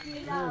stuck in the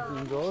green. hello,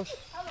 dingoes.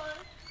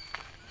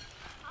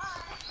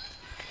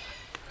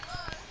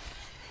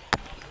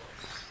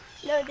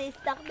 No, they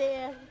stuck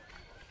there.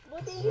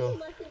 But they need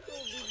muscle too,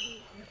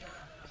 baby.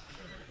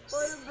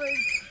 All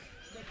birds.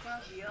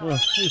 Oh,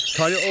 he's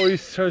trying to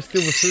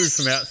steal the food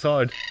from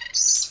outside.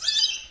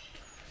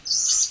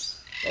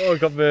 Oh, I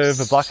got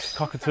the black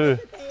cockatoo.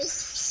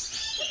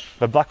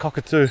 The black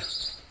cockatoo.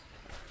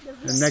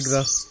 The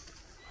negda.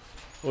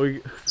 Oh,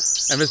 and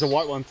there's a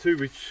white one too,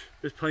 which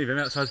there's plenty of them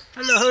outside.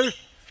 Hello!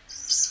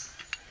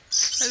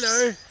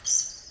 Hello!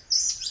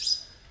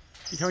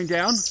 You coming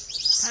down?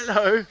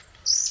 Hello!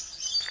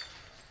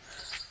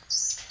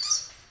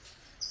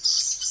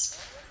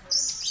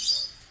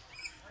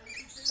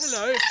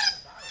 Hello!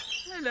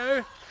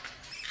 Hello!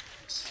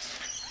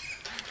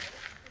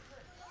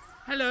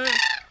 Hello!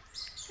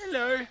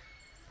 Hello!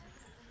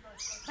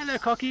 Hello,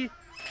 Cocky!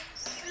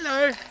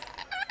 Hello!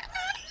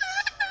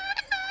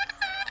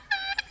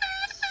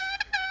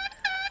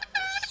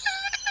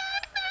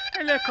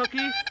 Hello,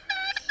 Cocky!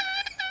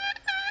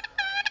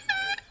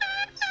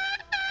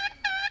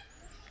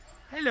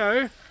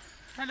 Hello!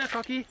 Hello,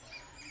 Cocky!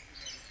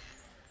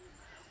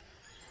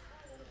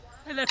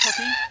 Hello,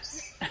 Cocky!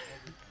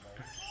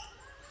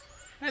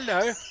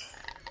 Hello!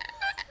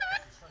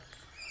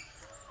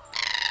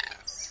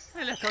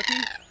 Hello,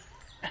 Cocky!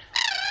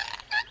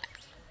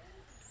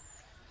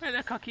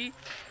 Hello, Cocky!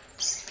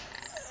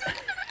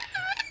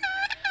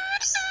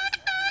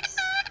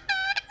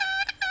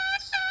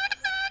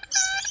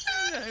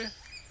 Hello!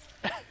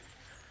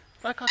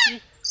 Bye,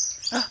 Cocky!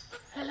 Oh,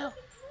 hello!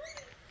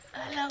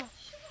 Hello!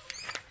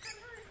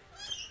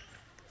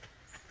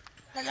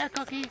 Hello,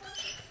 Cocky!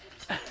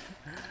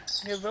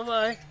 Yeah,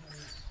 bye-bye!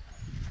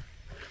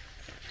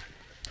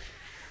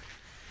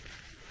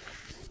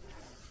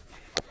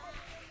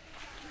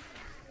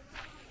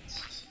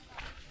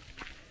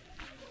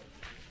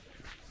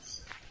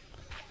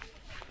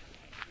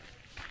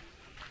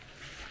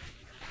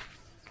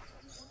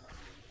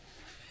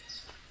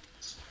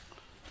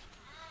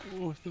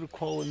 Oh, there's a little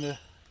quail in there.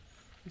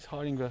 He's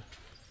hiding there.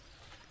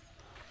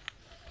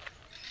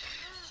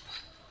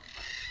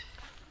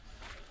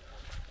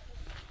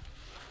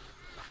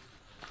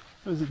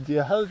 There's a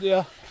deer. Hello,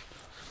 deer.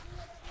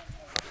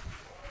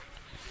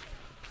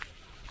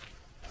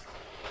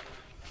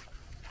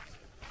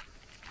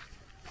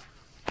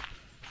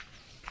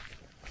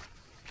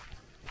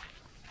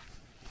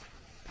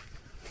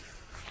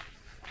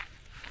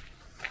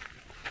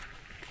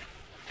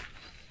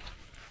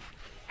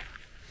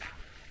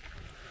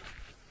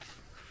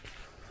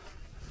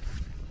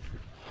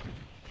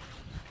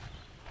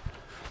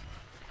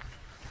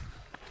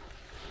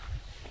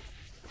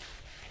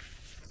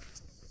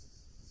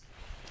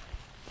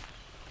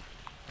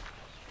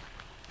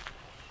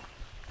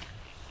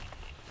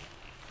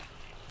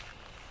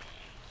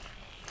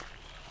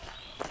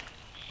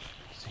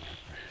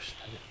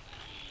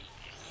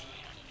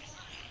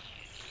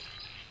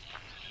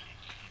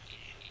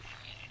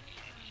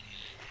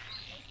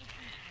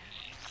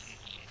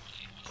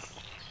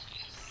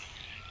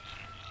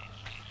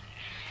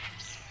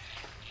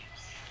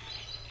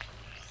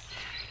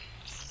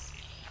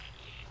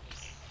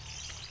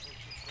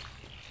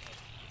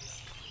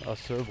 Oh,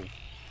 serval.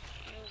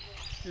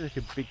 You're like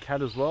a big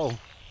cat as well.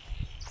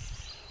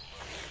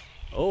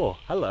 Oh,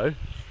 hello.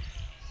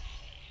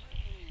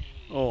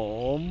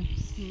 Oh,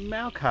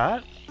 Mao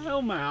cat.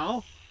 Hello,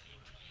 Mao.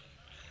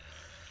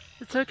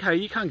 It's okay,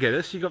 you can't get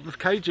us. You got the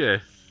cage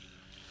here.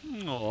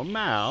 Oh,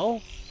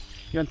 Mao.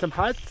 You want some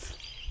pets?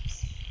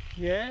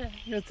 Yeah?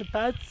 You want some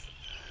pets?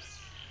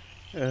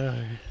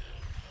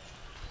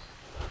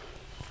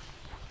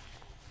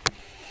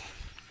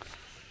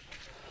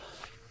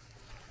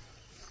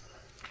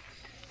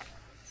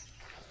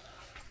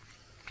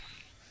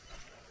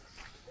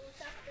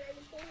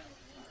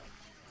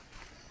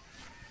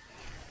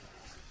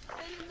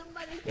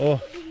 Oh,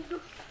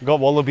 got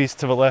wallabies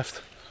to the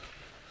left.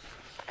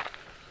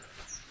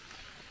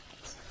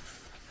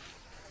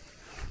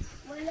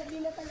 Wallaby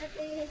na pala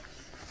eh.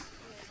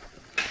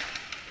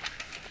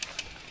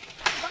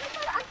 Bakit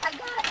para ang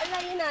taga?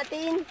 Alayin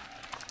natin.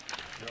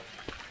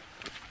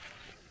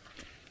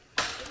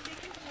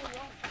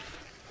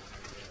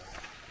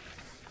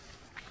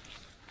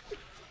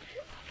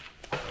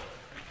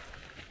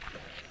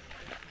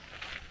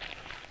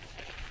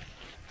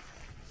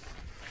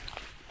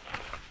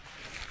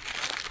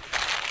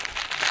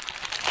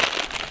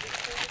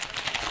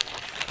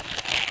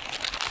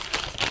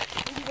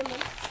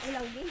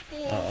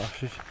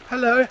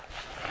 Hello.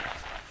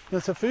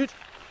 There's some food.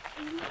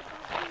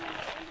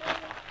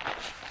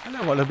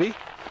 Hello, wallaby.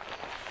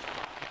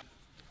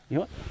 You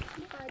want?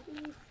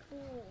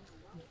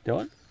 Do you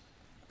want?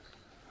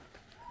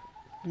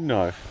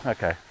 No.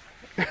 Okay.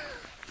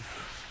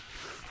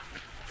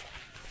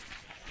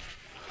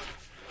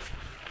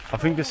 I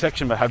think this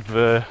section may have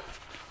the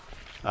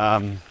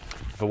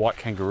white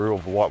kangaroo or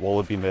the white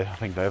wallaby in there. I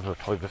think they're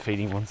probably the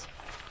feeding ones.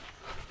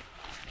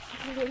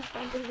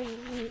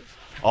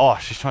 Oh,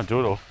 she's trying to do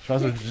it all. She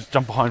tries to just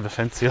jump behind the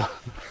fence here.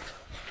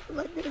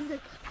 I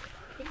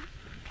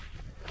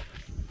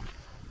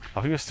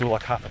think there's still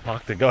like half a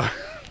park to go.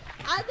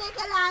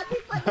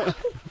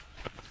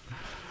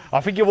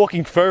 I think you're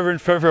walking further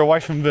and further away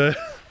from the...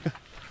 I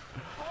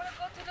want to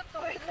go to the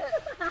toilet.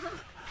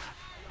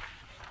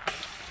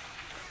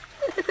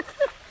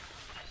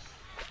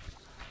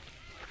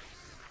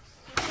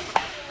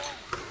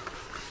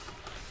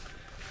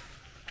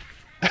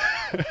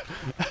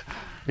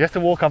 You have to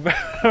walk up.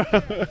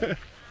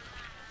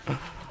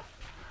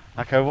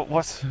 Okay,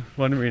 what's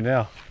wondering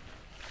now?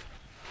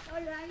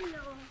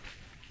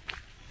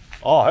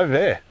 Oh, over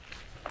there.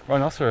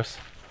 Rhinoceros.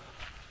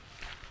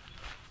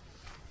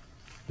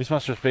 This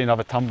must just be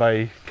another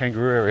Tumbe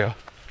kangaroo area.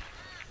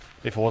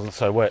 If it wasn't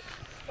so wet.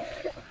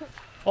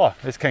 Oh,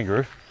 there's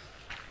kangaroo.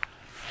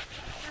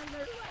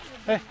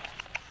 Hey.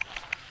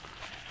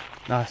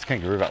 No, it's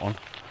kangaroo, that one.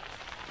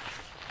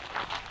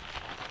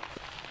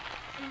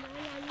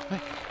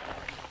 Hey.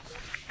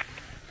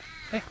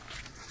 Hey.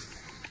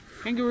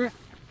 Kangaroo.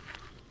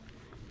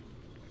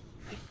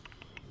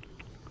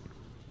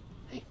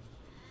 Hey.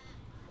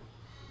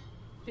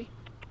 Hey.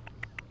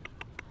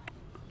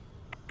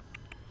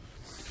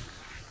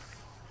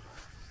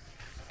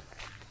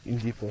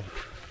 InDaynaMo.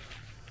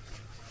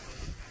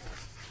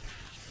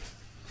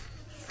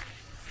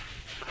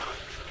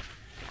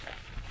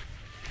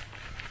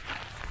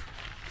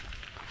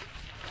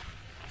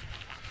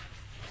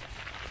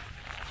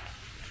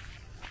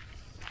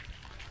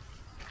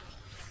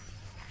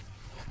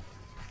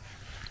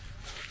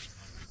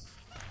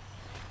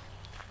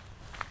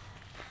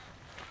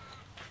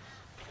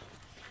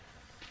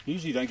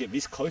 Usually you don't get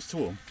this close to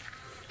them.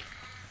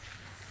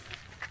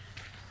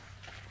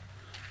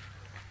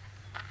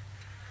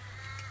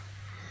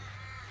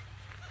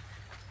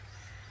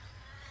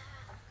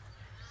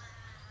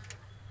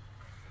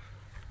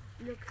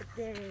 Look at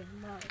their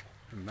mouth.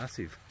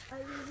 Massive. I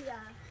really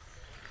are.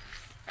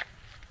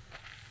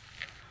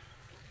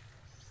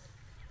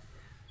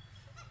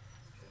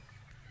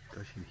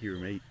 Gosh, you can hear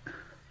them eat.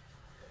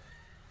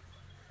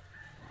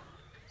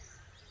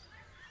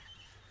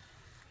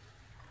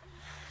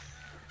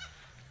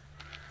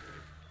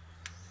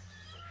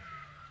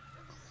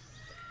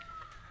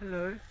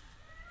 Hello.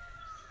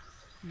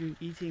 You're doing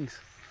eatings.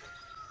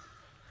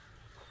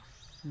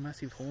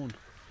 Massive horn.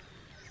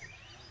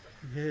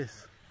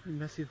 Yes,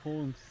 massive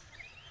horns.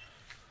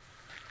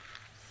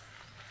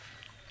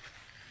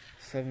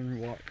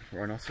 7 white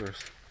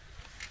rhinoceros.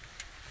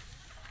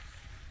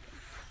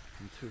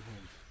 And 2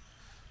 horns.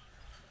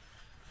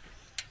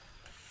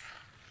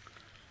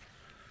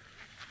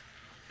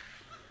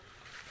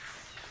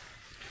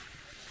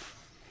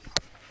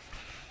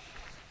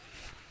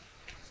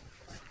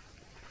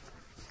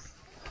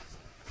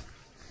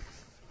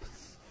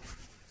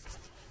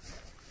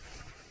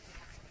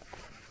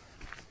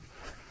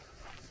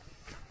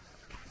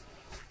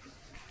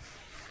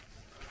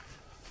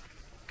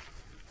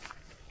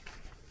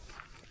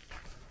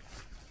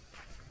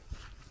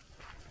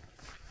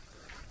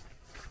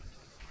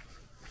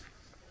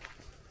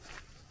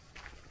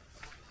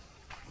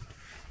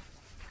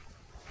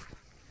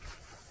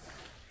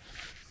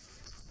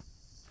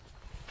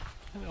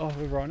 Oh, a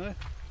rhino.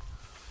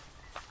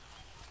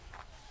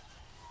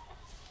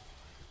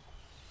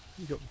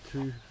 You got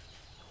 2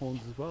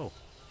 horns as well.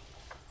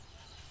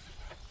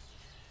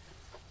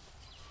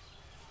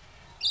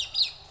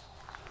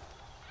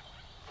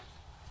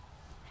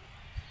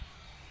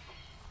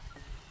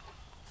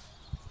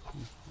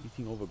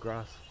 Eating all the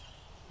grass.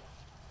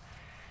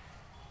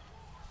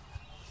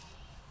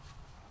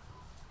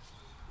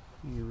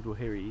 Your little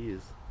hairy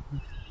ears.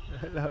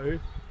 Hello.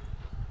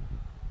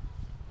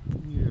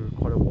 You're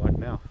quite a wide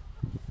mouth.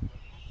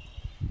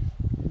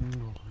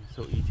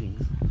 Still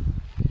eatings.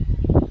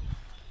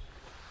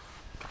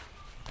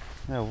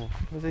 Now, what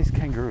are these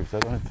kangaroos? They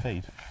don't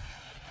feed.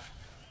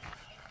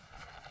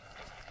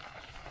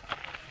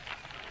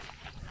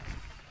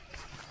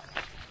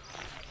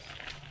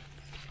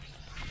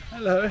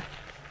 Hello.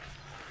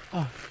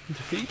 Oh, you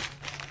to feed?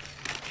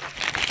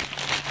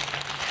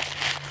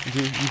 You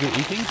do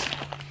eatings?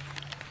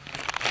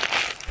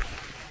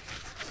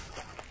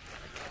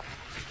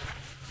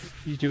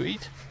 You do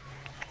eat?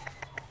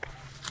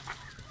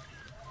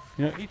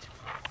 You don't eat?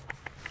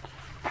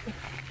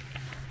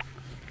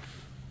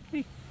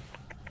 Hey.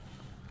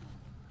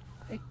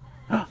 Hey.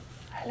 Oh,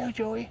 hello,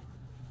 Joey.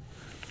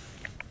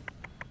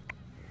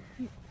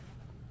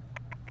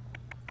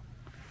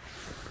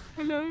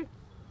 Hello.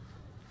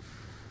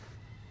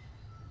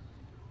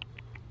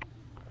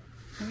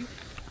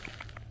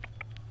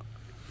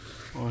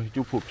 Oh, you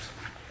do poops.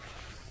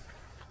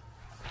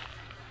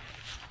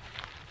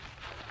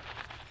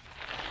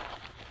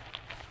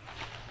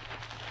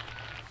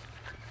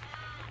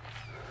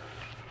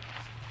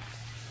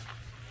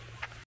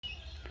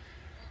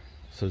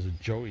 So there's a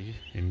Joey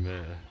in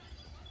there.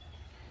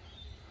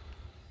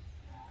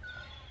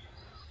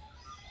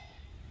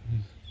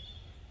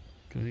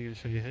 Can you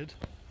show your head?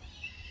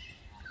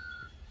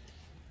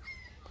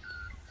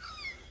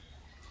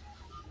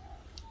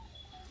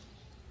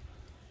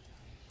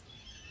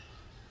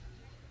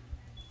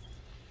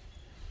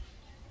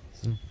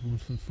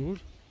 Want some food?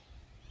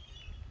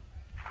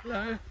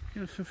 Hello,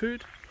 you want some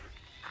food?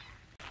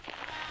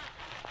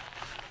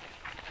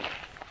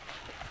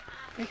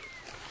 Hey.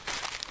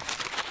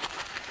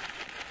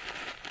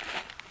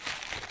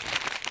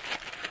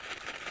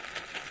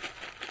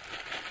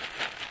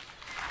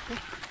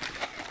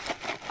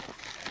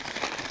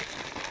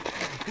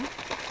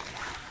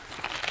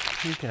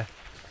 Okay.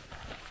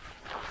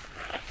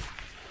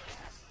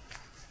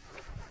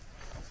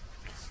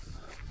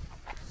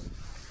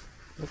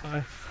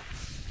 Bye-bye.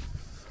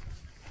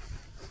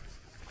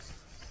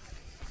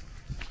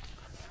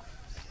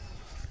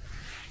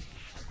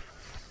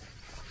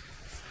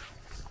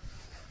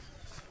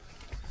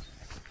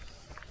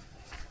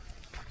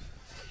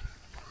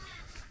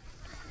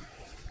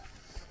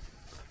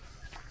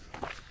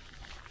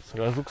 So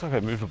guys, looks like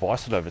they moved the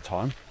bison over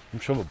time. I'm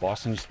sure the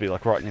bison used to be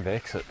like right near the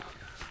exit.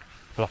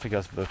 But I think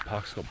as the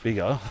park's got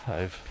bigger,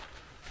 they've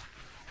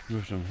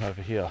moved them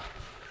over here.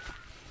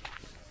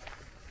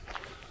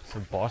 So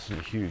bison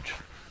are huge.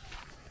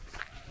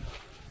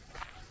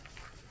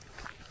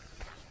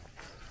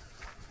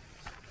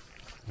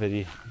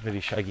 Very,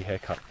 very shaggy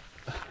haircut.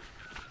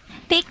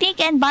 Picnic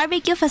and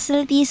barbecue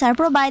facilities are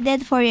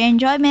provided for your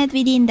enjoyment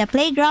within the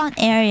playground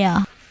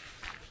area.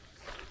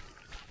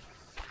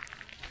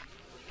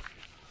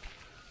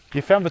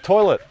 You found the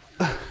toilet.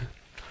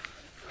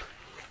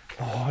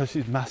 Oh, this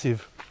is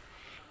massive.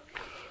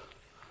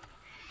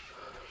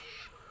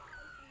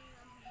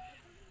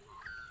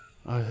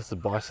 Oh, that's a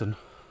bison.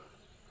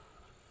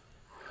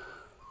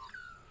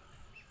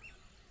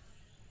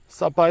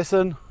 Sup,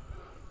 bison?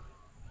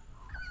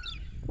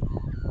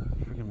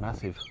 Freaking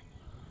massive.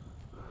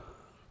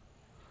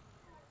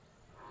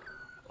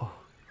 Oh.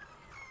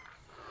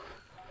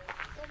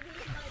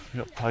 You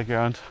got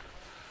playground.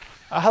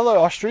 Hello,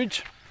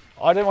 ostrich.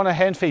 I don't want to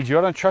hand feed you.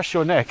 I don't trust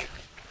your neck.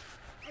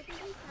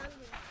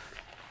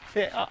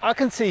 Yeah, I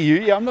can see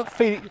you. Yeah, I'm not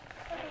feeding.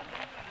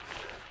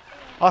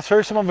 I'll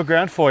throw some on the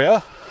ground for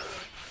you.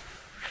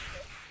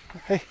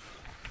 Hey,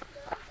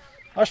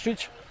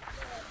 ostrich.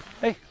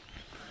 Hey,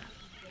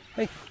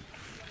 hey.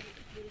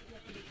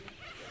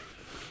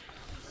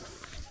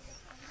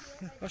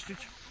 Yeah,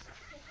 ostrich.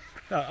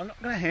 No, I'm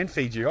not going to hand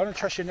feed you. I don't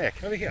trust your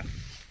neck. Over here.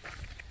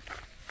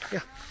 Yeah.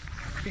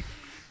 Hey.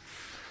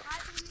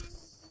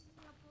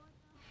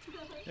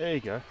 There you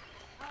go.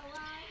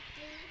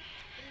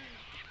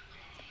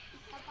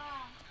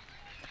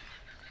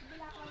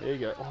 There you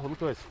go. Oh, look at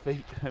those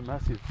feet. They're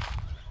massive.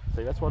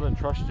 See, that's why I don't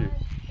trust you.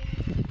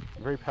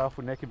 Very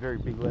powerful neck and very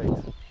big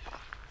legs.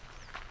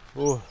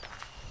 Oh,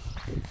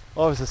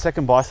 oh, there's a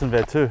second bison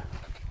there too.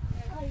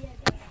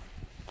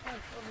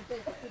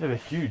 Yeah, they're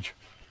huge.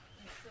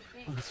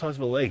 Look at the size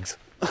of the legs.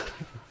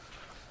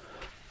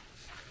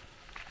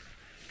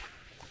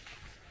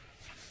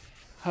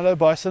 Hello,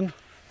 bison.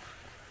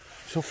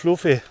 So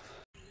fluffy.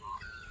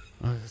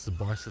 Oh, there's the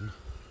bison.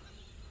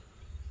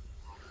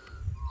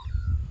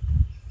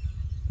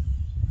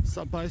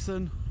 Sup,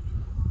 bison?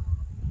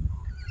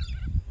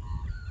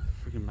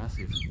 Freaking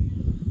massive.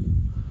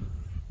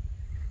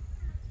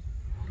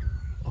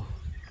 Oh.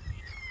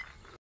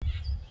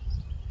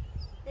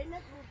 They're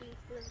not moving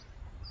still.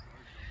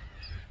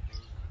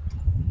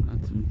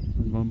 That's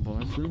one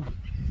bison.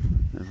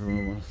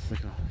 Everyone wants to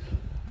stick up.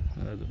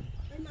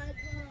 Hey, Michael,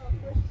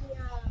 push me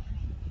up.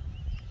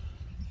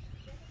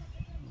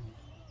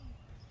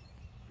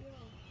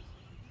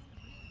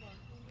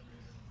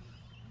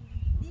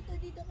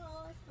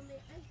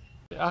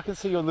 I can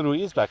see your little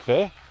ears back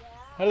there.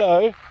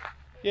 Hello.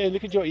 Yeah,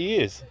 look at your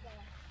ears.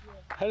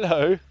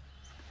 Hello.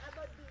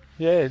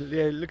 Yeah,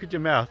 look at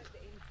your mouth.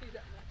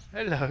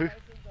 Hello.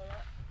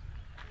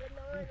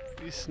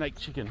 You snake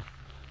chicken.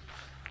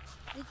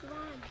 Which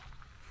one?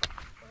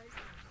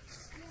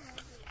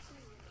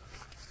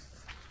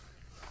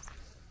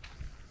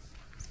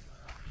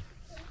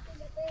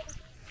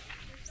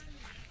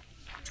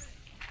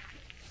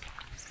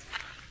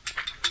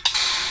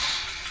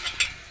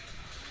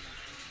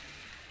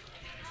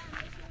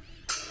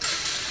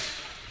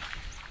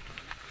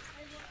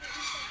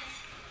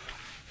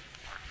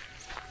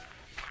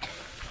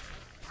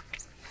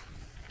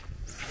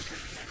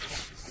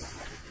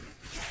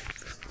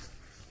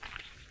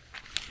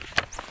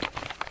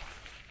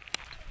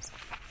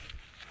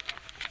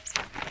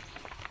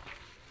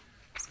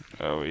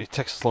 So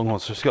Texas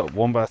Longhorns, so it's got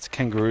wombats,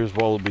 kangaroos,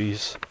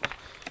 wallabies,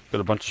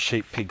 got a bunch of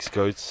sheep, pigs,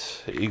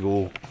 goats,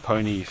 eagle,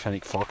 pony,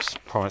 fennec fox,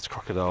 primates,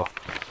 crocodile.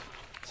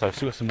 So I've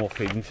still got some more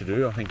feeding to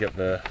do, I think, at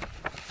the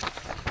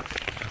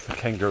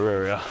kangaroo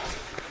area.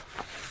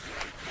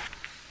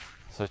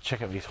 So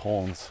check out these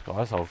horns,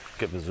 guys. I'll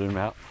get the zoom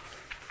out.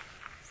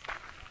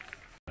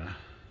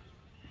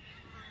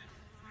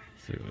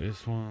 See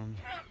this one.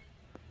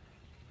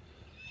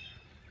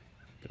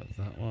 Got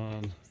that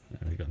one.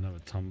 And we got another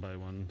Tumbe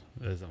one.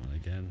 There's that one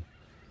again.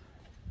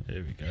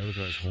 There we go. Look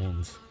at those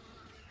horns.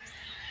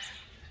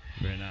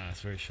 Very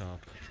nice, very sharp.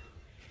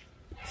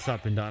 What's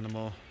up,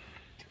 InDaynaMo?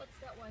 What's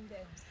that one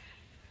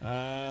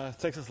then?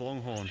 Texas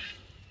Longhorn.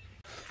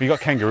 We got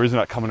kangaroos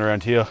and that coming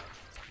around here.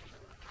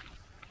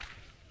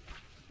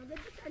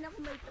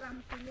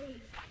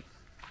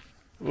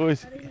 Oh,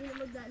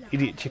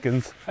 idiot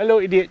chickens. Hello,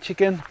 idiot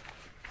chicken.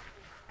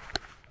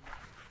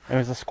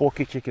 There's a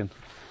squawky chicken.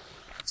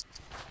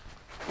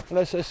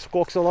 Hello, so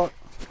squawks a lot.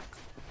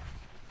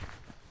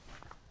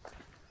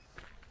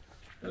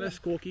 Hello,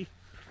 Squawky.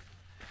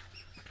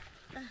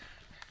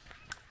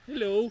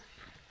 Hello.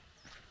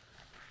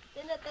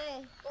 Oh,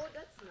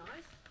 that's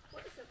nice.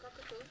 What is a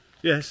cockatoo?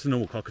 Yeah, it's a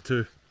normal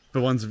cockatoo.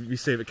 The ones you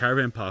see at the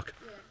caravan park.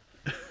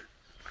 Yeah.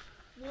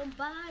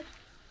 Wombat.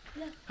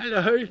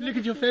 Hello, look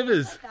at your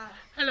feathers.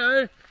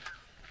 Hello.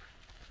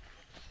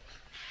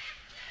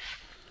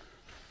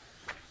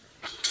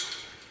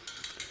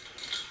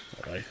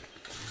 Right.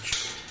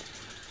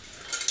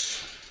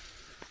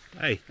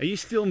 Hey, are you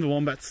stealing the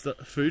wombat's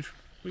food?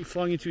 What are you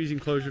flying into his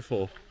enclosure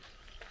for?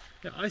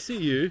 Yeah, I see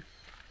you.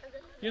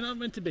 You're not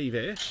meant to be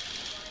there.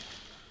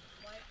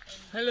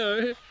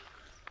 Hello.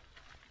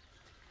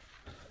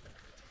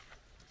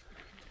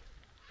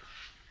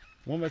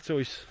 Wombat's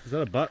always... Is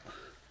that a butt?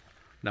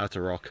 No, it's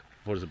a rock.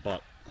 What is a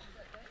butt?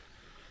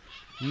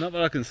 Not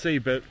that I can see,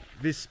 but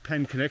this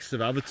pen connects to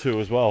the other two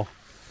as well.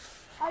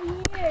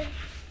 I'm here.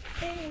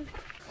 Hey.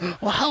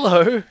 Well,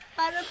 hello.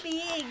 Para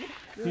pig.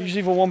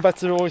 Usually the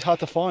wombats are always hard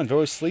to find. They're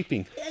always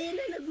sleeping.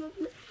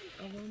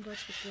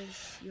 Wombats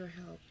because your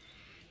help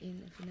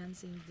in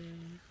financing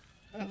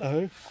the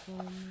Hello.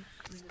 home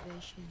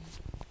renovation.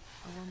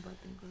 A wombat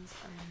Bengals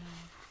are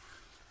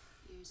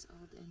now years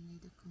old and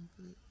need a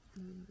complete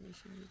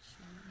renovation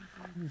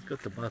which He's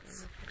got the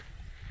butts.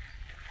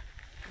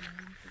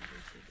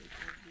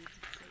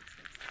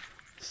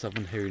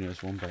 Southern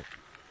hairy-nosed wombat.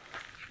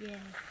 Yeah.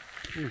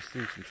 Ooh,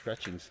 still some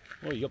scratchings.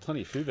 Oh, you got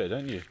plenty of food there,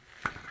 don't you?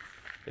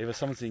 Either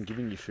someone's been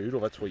giving you food or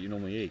that's what you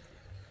normally eat.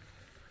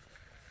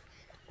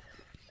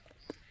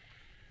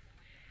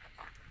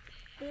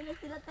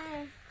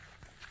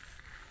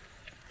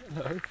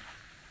 Hello.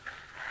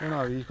 Oh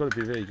no, you've got to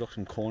be there. You've got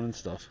some corn and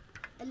stuff.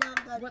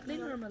 What they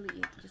normally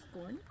eat? Just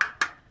corn? I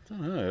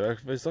don't know.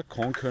 There's like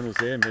corn kernels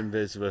there, and then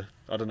there's the...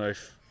 I don't know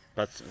if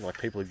that's like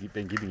people have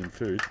been giving him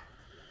food,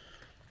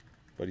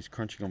 but he's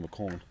crunching on the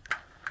corn.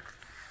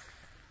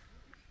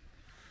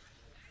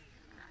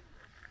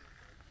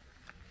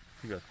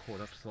 I think I've caught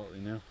up slightly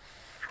now.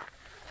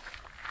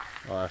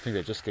 Oh, I think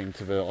they're just getting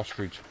to the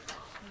ostrich.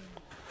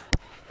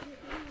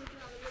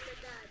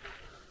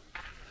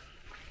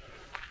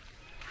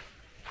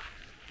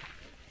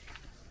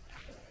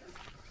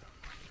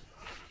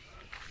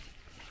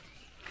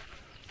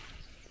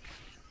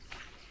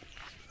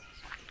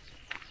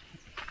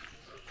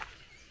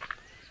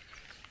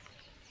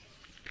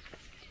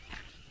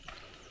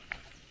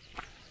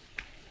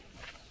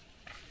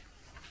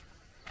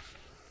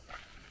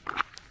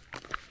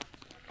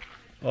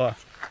 Oh,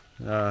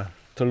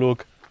 to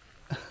look.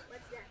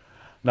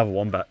 Another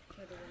wombat.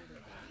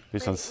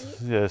 This one's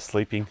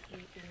sleeping.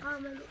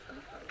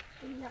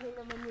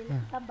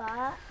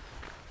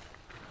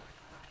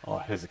 Oh,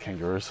 here's the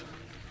kangaroos.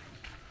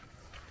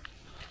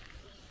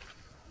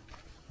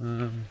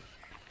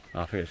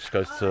 I think it just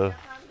goes to...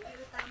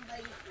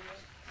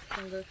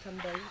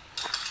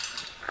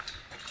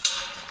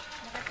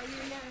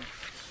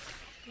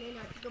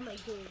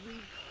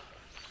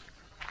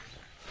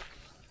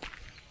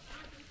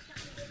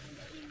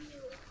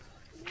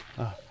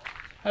 Oh.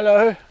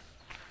 Hello.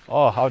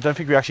 Oh, I don't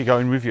think we actually go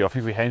in with you. I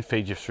think we hand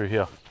feed you through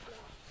here.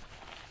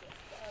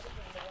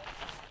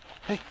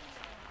 Hey,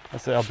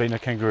 that's the albino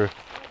kangaroo.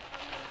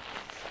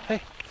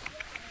 Hey.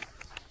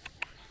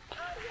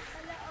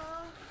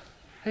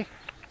 Hey.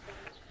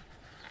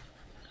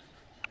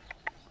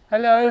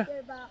 Hello.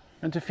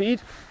 Want to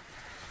feed?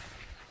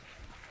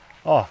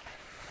 Oh,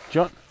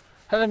 John.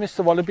 Hello,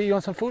 Mr. Wallaby. You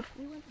want some food?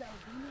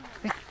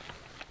 Hey.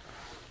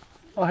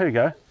 Oh, here you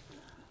go.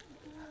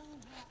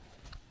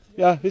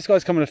 Yeah, this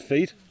guy's coming to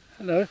feed.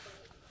 Hello.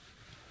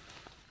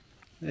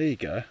 There you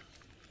go.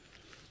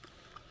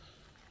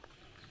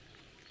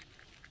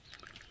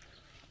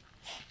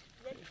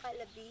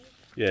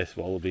 Yes,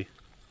 wallaby.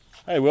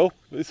 Hey, Will,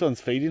 this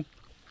one's feeding.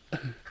 Is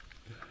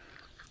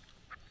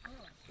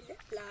it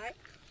fly?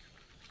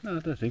 No, I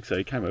don't think so.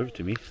 He came over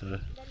to me, so.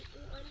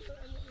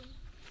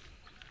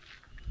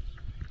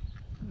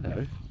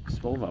 No,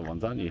 smaller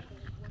ones, aren't you?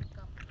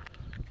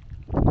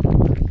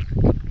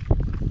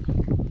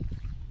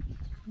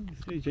 You're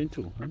very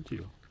gentle, aren't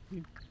you?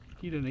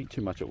 You don't eat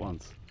too much at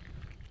once.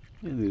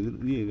 Yeah,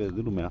 you got a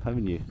little mouth,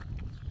 haven't you?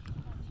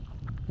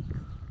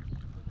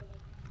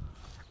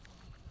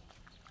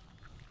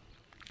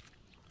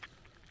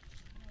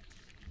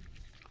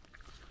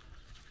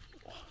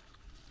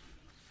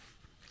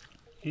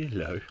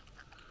 Hello.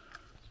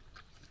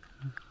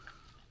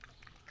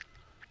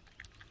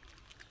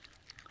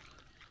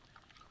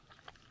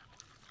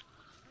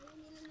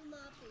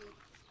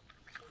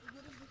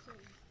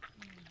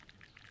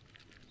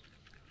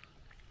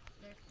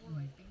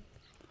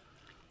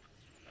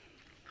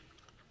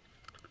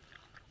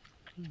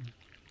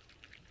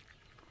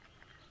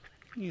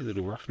 You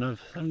little rough nose,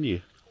 haven't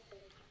you?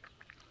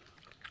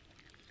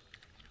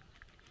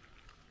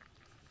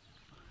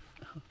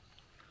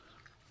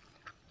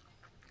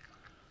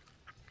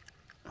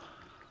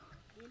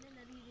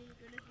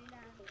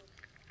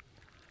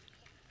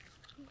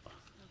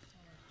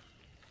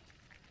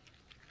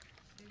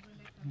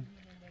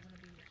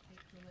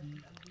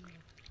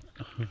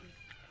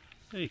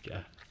 There you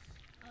go.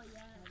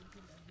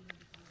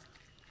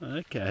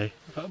 Okay,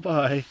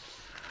 bye-bye.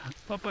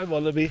 Bye-bye,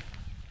 Wallaby.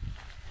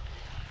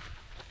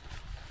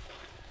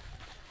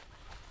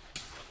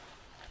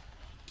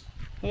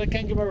 Hello,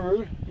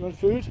 kangaroo. You want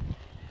food?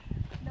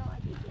 No, I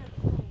think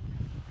food.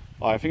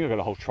 Oh, I think I've got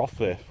a whole trough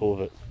there full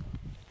of it.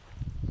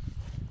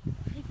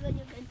 This one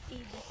you can feed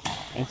it.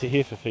 Enter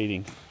here for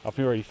feeding. I think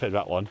we already fed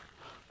that one.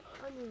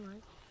 Only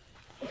one.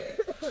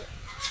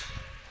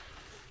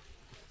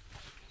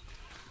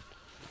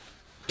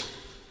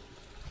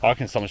 I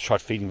reckon someone's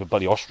tried feeding the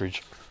bloody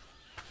ostrich.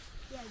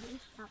 Yeah,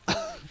 this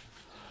stuff.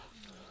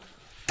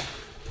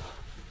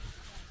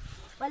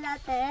 Wala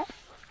te.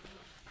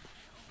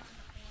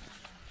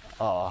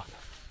 Ah.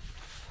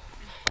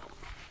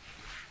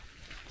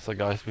 So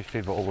guys, we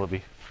feed the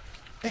Wallaby.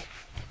 Hey!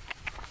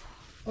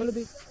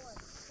 Wallaby!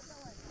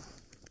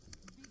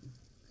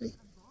 Hey!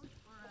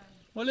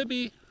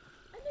 Wallaby!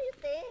 Ano yun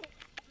te?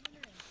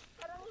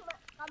 Parang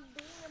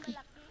kambing na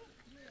malaki.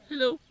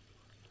 Hello!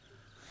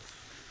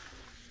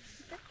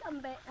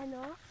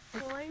 Ano?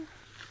 Corn?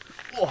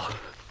 Oh,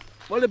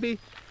 Wallaby, you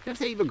have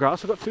to eat the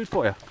grass. I've got food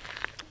for you.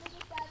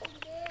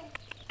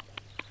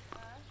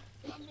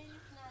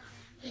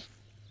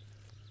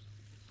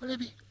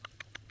 Wallaby.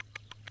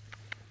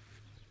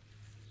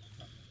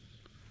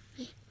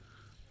 Hey.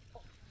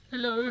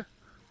 Hello.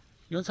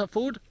 You want some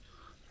food?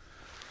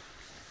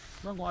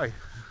 Wrong way.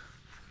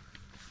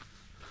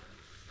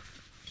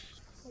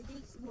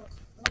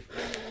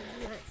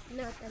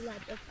 Not a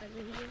lot of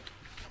animals.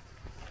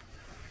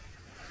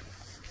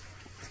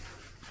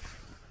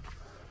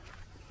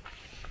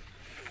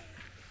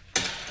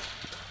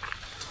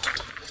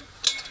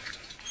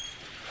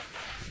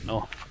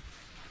 No.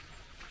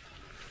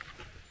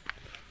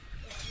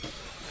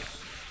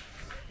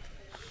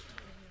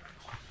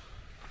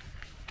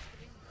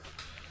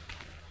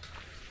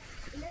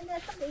 Ilan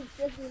nasa cage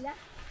na sila?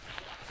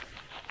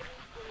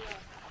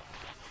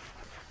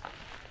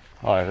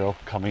 Alright, they're all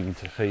coming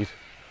to feed.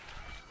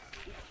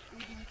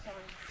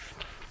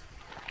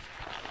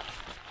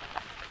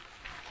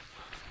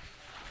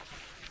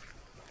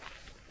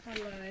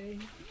 Hello. How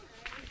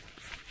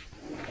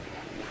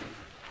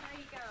are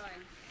you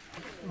going?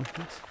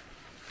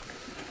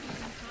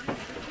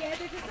 Yeah,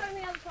 they're just on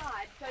the other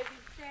side. So if you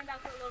stand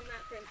up along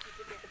that fence, you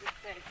can get the big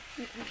thing.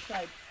 Which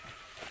side?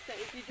 So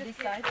if you just this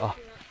side? Oh. Up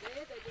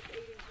there, they're just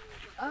eating from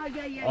the Oh,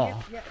 yeah, yeah,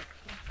 Oh. yeah.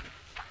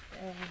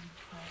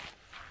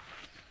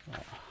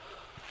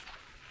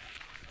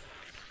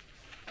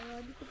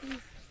 Dito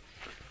please.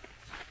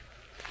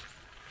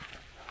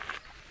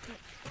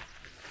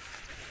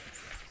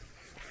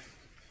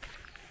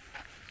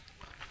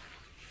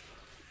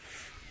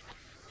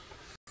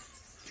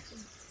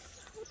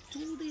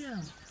 Tall they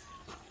are.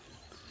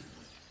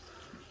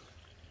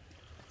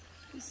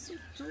 It's so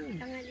tall.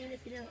 Tanghali na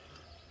sila.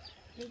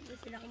 Late na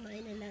sila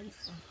kumain ng lunch.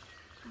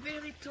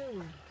 Very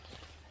tall.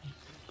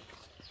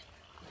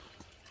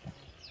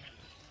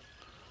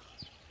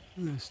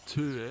 There's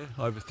two there.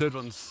 Oh, the third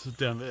one's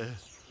down there.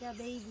 Yeah,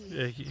 baby.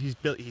 Yeah,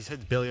 he's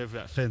head belly over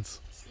that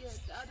fence. Yeah,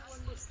 the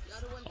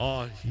other one.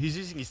 Oh, he's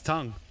using his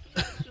tongue.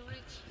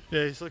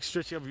 Yeah, he's like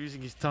stretching up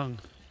using his tongue.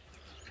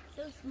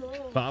 So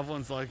small. The other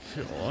one's like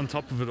on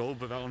top of it all,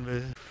 but that one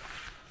there.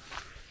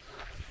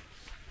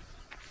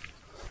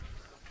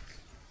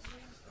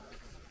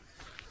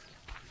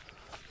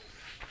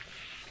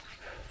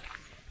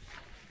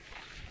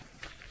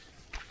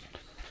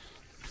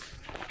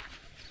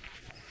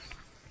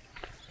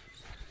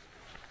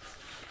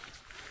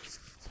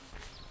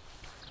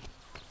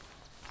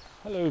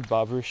 Hello,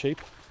 Barbary sheep.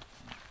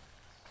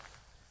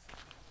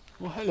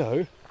 Oh,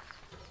 hello.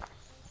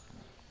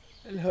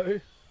 Hello.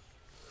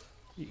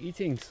 You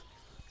eating?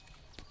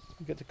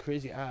 You got the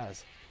crazy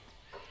eyes.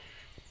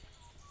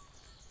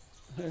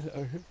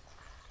 Hello.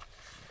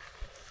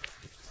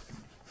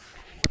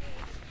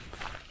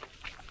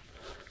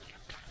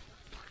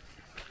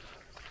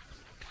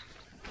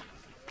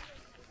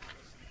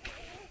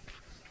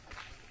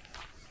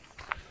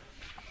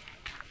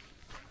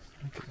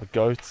 Look at the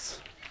goats.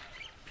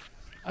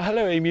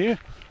 Hello, emu.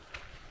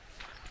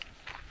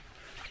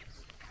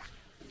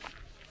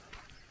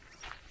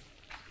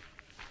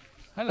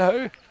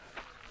 Hello.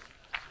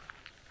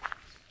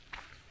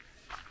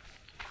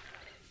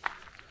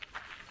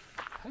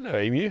 Hello,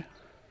 emu.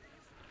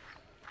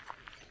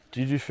 Do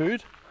you do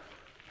food?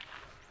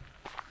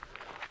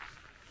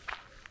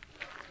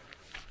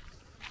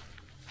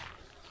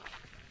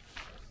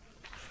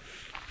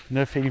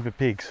 No feeding for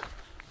pigs.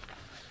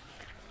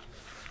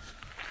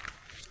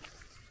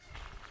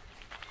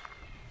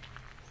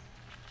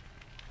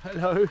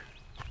 Hello.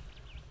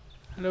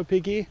 Hello,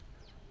 piggy.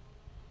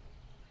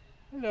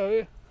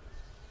 Hello.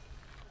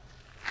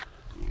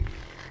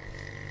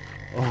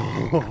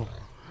 Oh,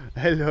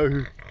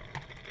 hello.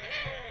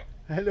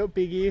 Hello,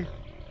 piggy.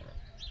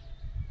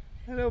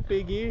 Hello,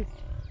 piggy.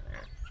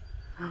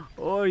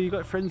 Oh, you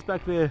got friends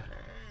back there.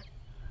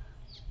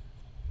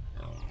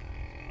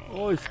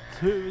 Oh, it's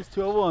two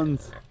other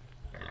ones.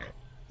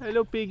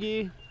 Hello,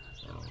 piggy.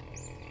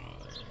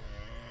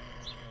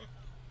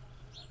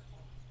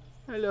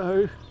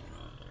 Hello.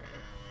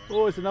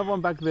 Oh, it's another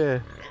one back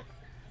there.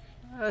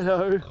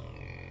 Hello.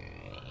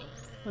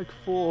 Like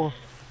 4.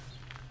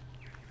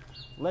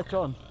 Latch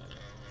on.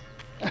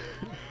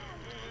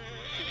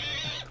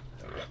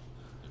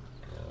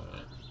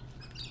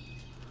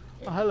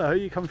 Oh, hello,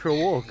 you come for a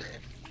walk.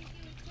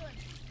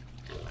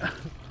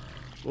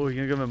 Oh,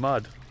 you're gonna go in the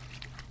mud.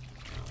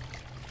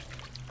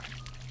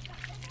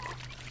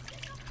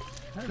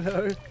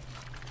 Hello.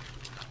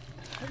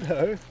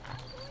 Hello.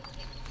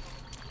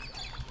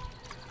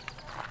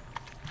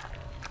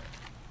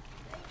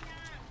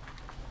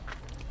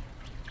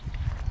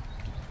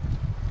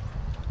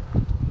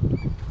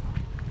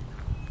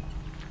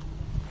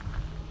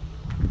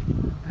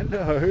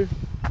 Hello.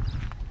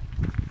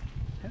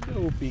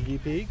 Hello, piggy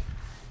pig.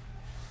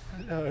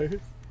 Hello.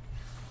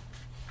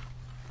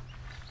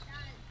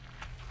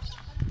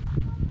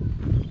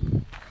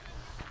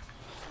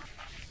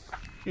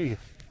 Here you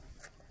go.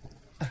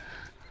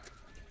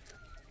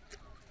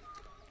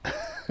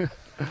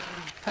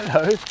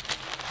 Hello.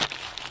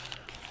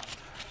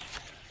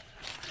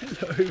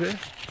 Hello there.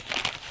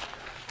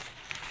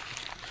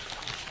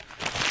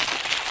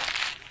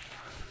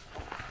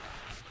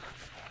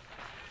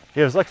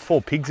 Yeah, there's like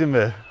 4 pigs in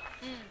there.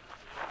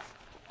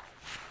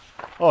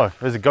 Oh,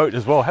 there's a goat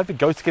as well. How did the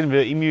goats get in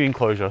the emu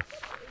enclosure?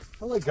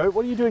 Hello, goat.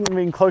 What are you doing in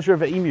the enclosure of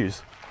the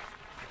emus?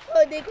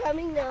 Oh, they're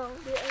coming now.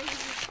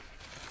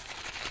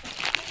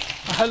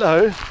 Oh,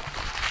 hello.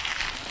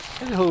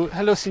 Hello,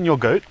 hello, Senor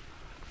Goat.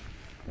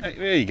 Hey,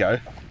 there you go.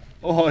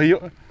 Oh,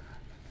 you.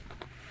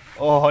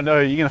 Oh no,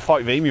 you're gonna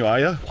fight the emu, are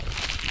you?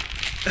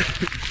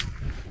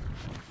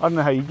 I don't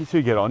know how you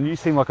two get on. You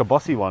seem like a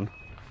bossy one.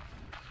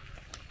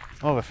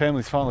 Oh, the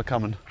family's finally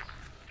coming.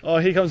 Oh,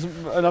 here comes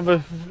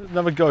another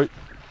goat.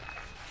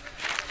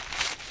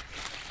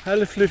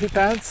 Hello, Floofy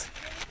Pants.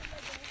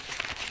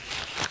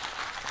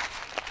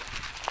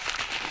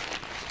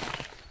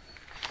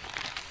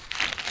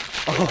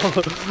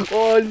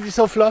 Oh, you're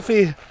so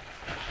fluffy.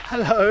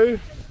 Hello.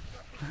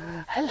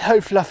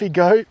 Hello, fluffy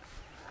goat.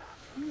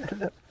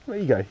 Where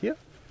you go? Here?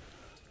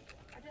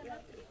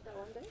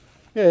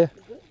 Yeah.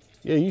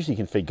 Yeah, usually you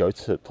can feed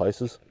goats at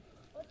places.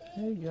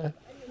 There you go.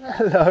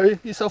 Hello,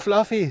 you're so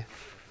fluffy.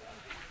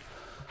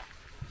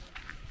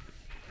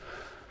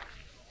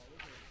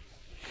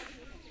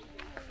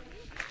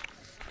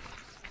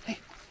 Hey.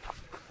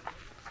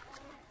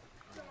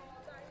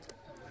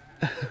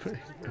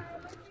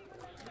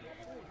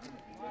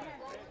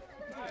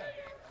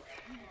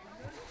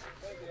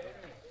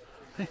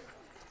 Hey.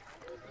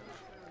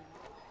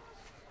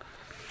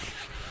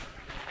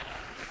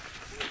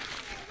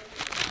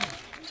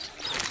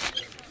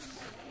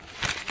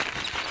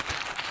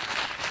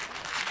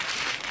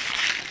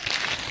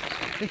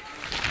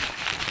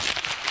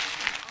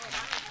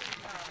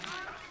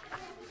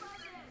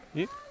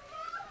 You?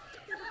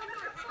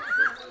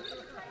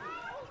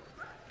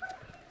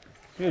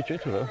 You're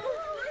gentle though.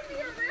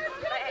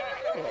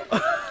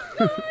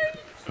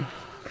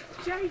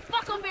 Jerry,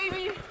 fuck on,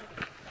 baby.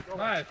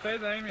 No, feed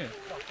the emu.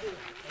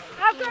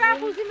 I've got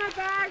apples in my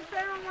bag.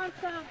 They don't want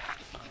some.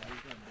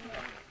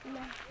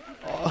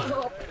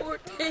 Oh, poor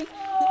thing.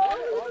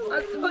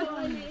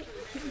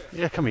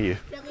 Yeah, come here.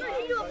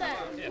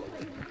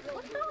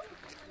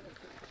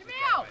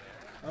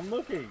 I'm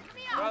looking.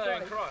 Brother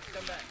and cross,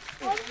 come back.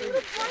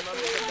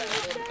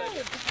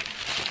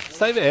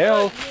 Stay there.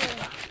 I'll...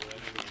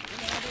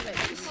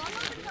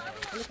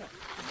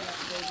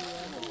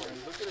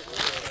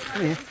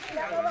 Come here.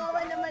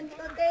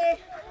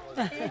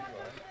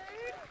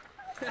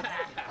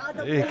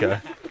 There you go.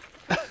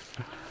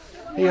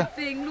 Here.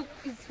 Thing, look,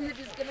 his head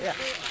is gonna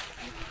fit.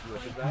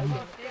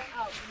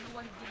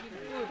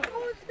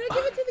 Oh, they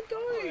give it to the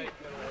goat.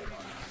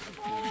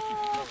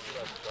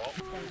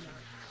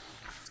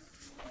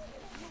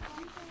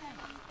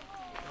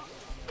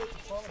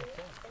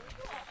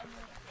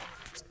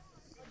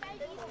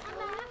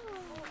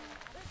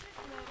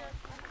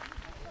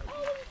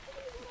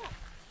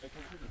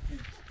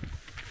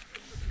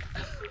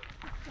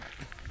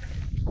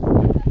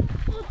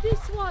 Oh,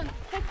 this one.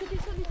 Head to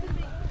this one is the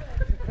big.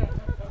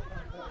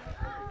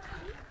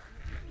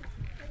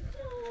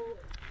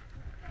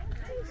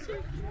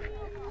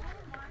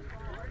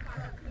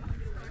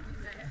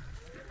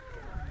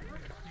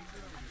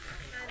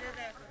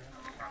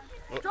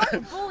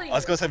 I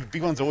was going to say the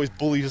big ones always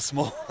bully the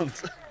small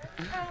ones.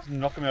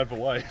 Knock them out of the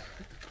way.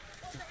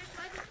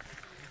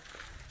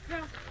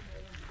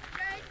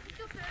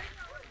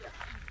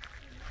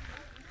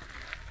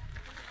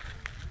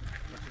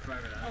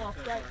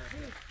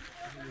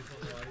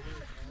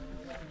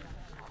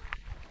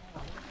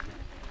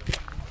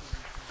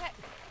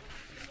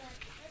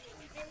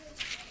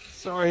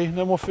 Sorry,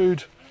 no more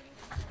food.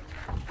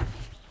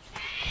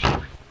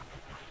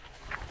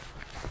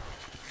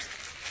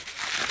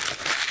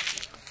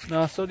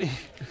 No, sorry.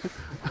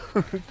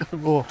 No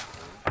more.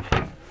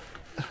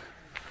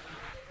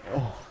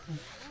 Oh.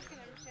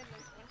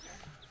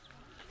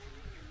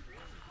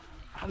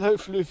 Hello,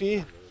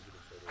 Fluffy.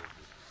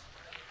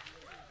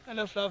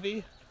 Hello,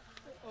 Fluffy.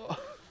 Oh.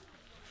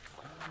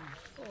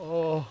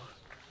 Oh.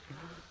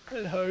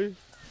 Hello.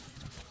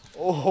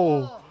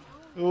 Oh.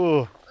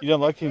 Oh. You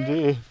don't like him, do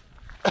you?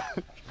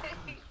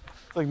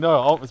 It's like,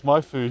 no, it's my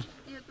food.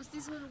 Yeah, because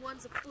this one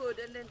wants a food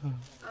and then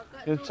I've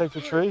got You gonna take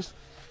the trees?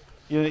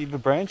 You gonna eat the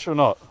branch or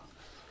not?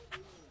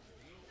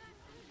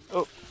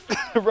 Oh,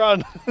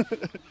 run!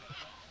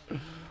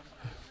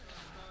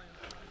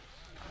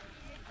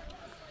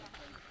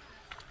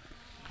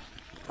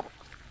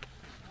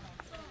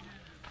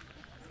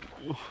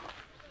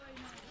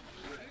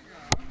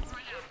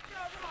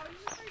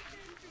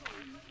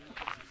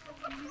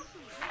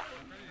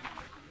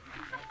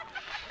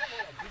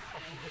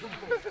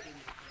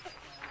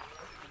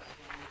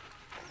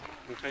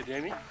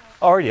 Jamie? I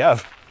already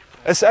have.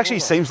 It actually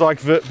seems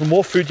like the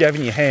more food you have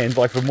in your hand,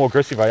 like the more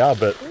aggressive they are,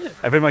 but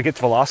when I get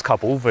to the last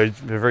couple, they're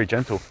very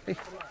gentle. Hey,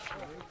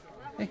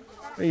 hey,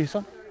 there you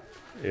son.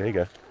 There you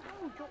go.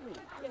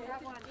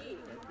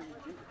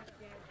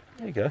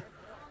 There you go.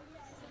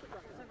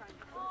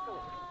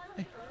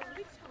 Hey.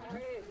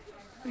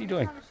 What are you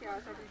doing?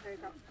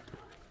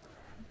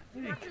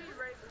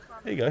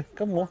 There you go.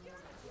 Come on.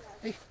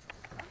 Hey.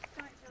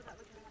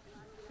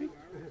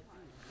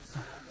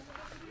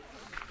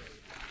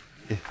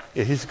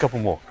 Yeah, here's a couple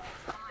more.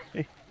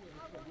 Hey.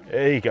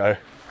 There you go.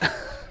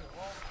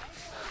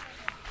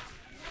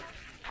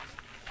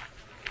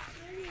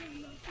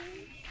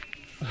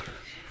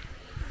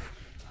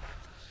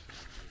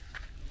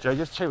 Joe,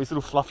 just check this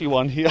little fluffy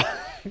one here.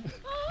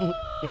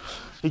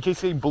 He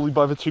keeps getting bullied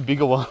by the two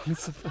bigger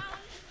ones.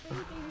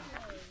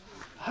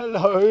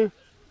 Hello.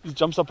 He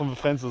jumps up on the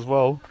fence as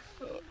well.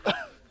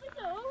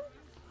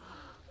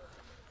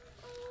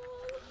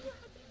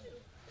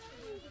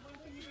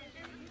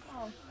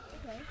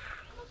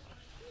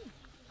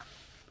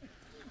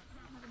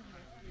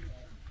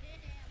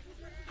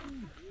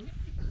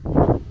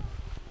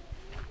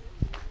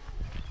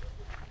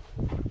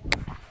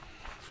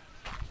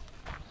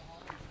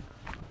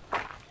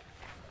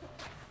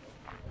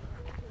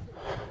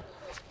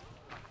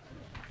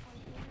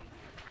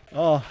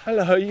 Oh,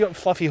 hello, you got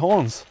fluffy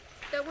horns.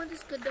 That one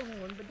is got the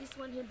horn, but this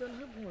one here don't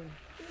have horn.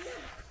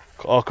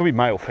 Oh, it could be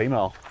male or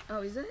female.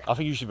 Oh, is it? I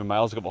think usually the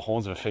males have got the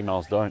horns and the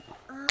females don't.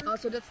 Oh,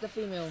 so that's the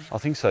female. I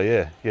think so,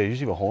 yeah. Yeah,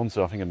 usually the horns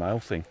are, I think, a male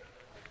thing.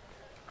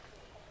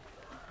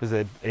 Because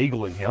they're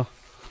eagling here.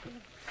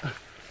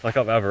 Like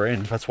up the other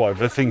end, that's why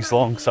the thing's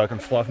long, so I can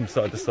fly from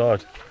side to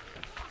side.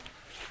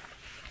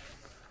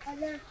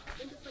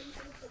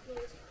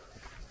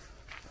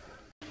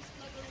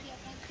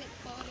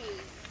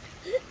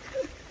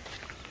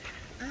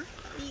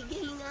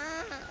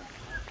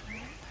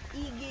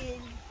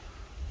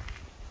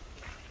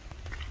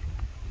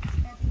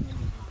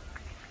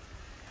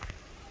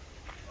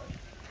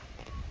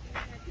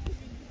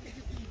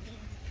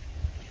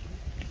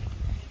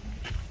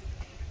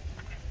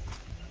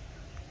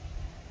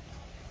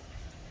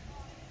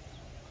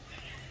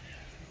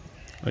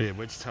 Oh yeah,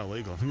 wedge-tailed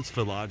eagle. I think it's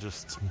the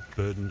largest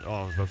bird,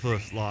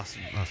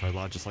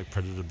 largest like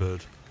predator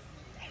bird.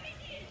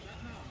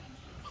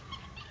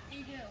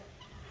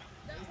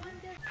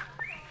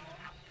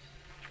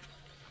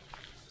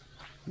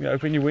 You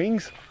open your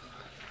wings.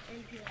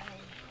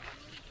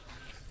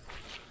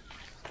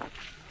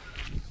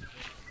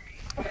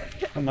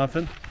 Come,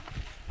 Muffin.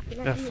 You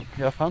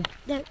have fun?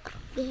 They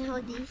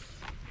have these.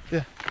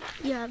 Yeah.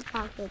 You have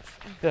pockets.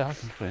 Yeah, I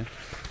can play.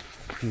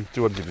 I can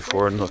do what I did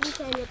before and look.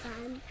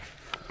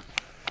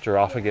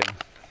 Giraffe again.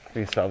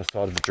 We can start the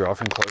side of the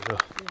giraffe enclosure.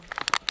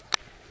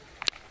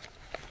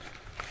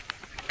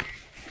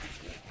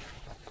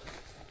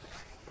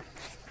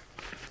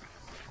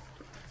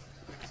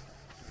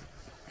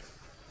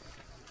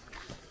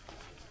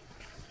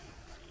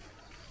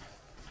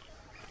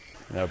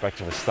 Now back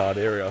to the start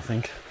area, I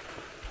think.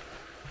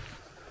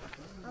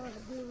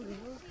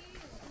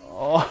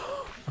 Oh.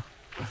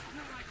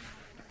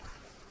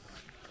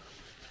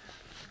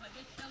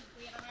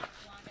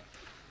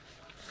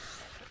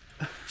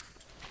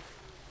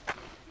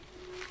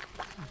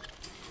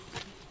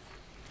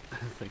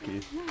 Thank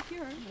you.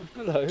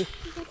 Hello.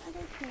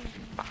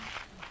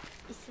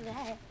 It's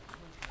red.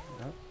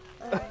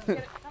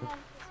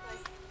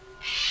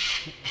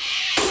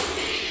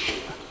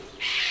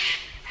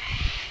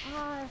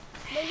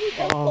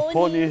 Oh,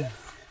 pony.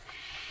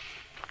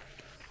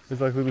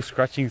 There's like little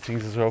scratching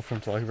things as well for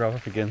him to like rub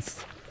up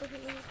against.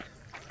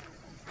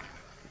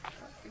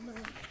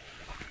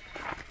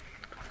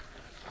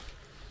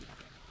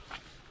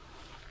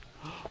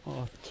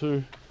 Oh,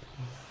 two.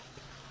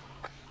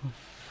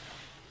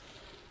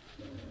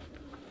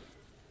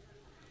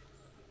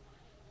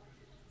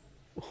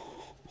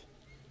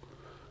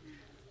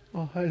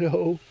 Oh,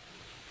 hello.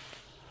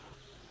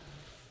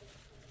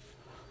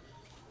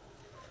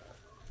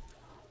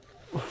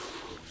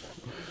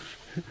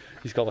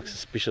 He's got like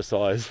suspicious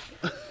eyes.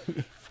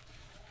 This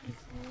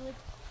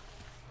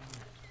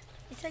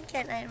one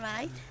can I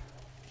ride?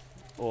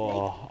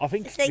 Oh, I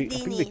think like I think the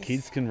Denny's.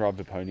 kids can ride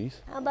the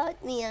ponies. How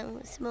about me?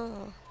 I'm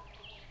small.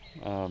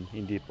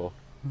 InDaynaMo.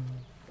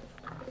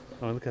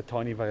 Oh, look how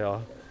tiny they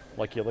are.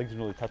 Like your legs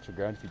wouldn't really touch the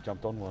ground if you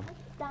jumped on one.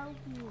 Donkeys.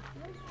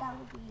 Where's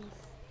donkeys?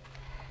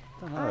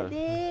 Don't Oh, know.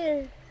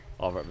 there.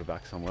 I'll wrap the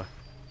back somewhere.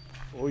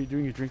 Oh, you're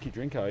doing your drinky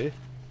drink, are you?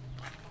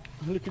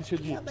 Look at your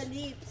Look lips. at my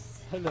lips.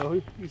 Hello,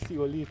 you see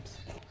your lips.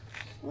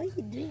 Why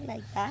you doing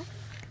like that?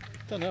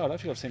 Don't know, I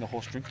don't think I've seen a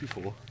horse drink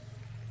before.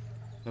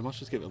 They must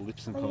just get their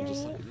lips and kind of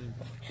just suck it in.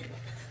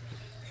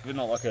 They're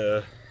not like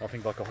I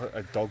think like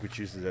a dog which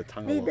uses their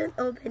tongue a They lot. don't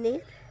open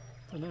it.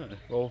 I don't know.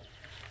 Well,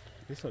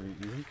 this one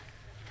isn't.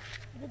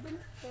 They don't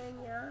stand,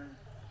 yeah.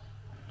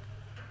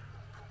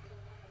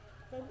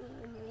 Can't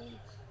even reach.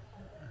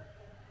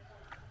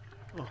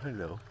 Oh,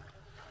 hello.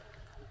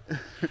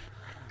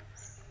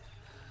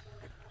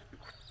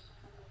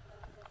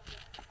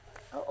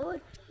 Oh,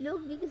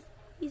 look, because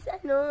he's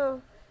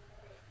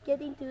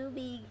getting too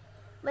big,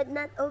 but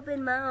not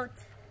open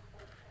mouth.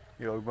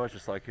 Yeah, we might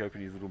just like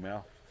open his little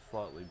mouth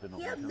slightly, but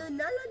not He like have no that.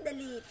 null on the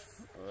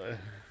lips.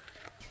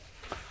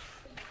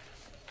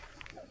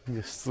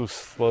 He's still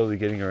slowly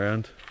getting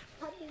around.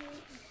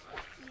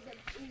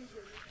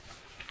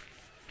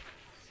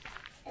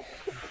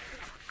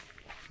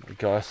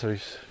 Guys, so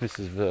this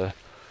is the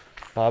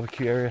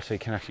barbecue area, so you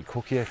can actually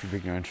cook here if you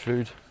bring your own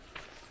food.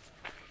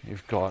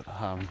 You've got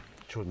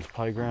children's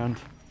playground.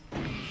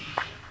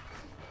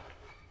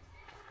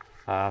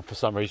 For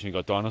some reason you've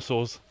got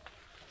dinosaurs.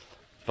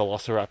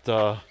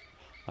 Velociraptor,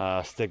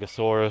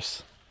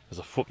 Stegosaurus. There's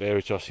a foot there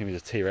which I assume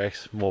is a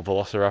T-Rex. More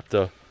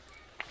Velociraptor.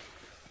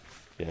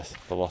 Yes,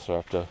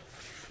 Velociraptor.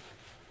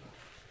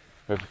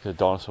 Replica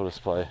dinosaur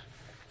display.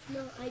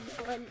 No,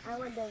 I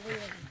want the real.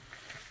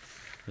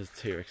 There's a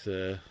T-Rex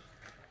there.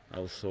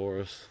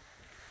 Allosaurus.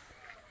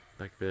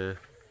 Back there.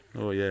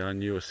 Oh yeah, I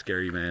knew a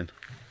scary man.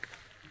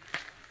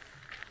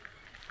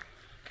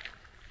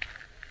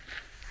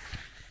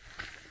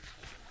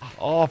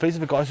 Oh, these are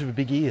the guys with the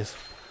big ears.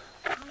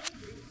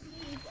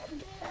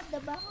 The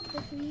back of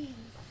the trees.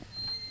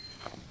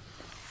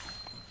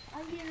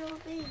 Are you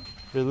roping?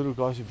 They're little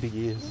guys with big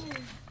ears.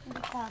 In the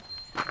top.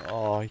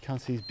 Oh, you can't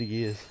see his big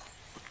ears.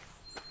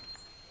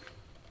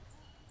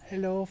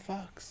 Hello,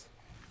 fox.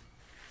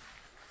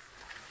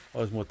 Oh,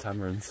 there's more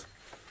tamarins.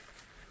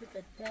 Look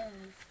at them.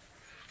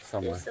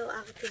 Somewhere. They're so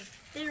active.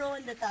 They're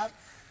on the top.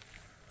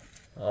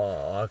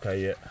 Oh,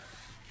 okay, yeah.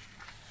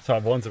 So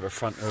the ones at the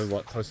front are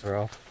like closer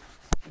up.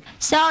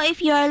 So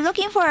if you're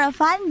looking for a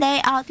fun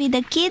day out with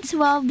the kids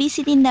while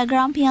visiting the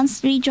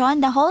Grampians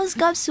region, the whole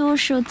Gap Zoo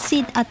should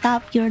sit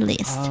atop your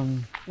list.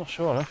 Not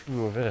sure, I don't think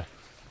we were there.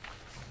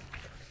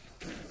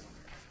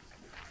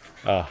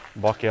 Ah,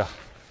 back here.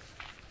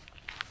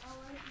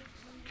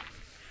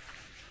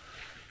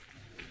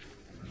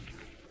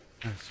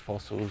 There's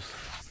fossils.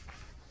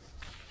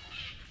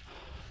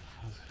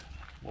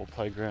 More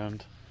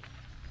playground.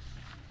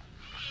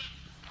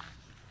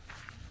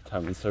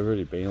 Haven't so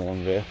really been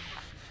along there.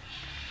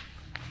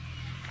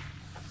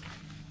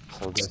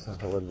 So we'll go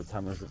have a load of the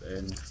tamarins at the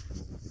end.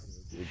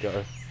 Here we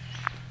go.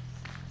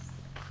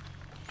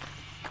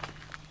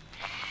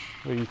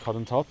 Where are you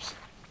cotton tops?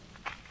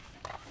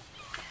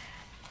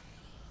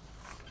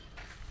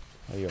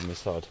 Oh, you're on this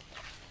side.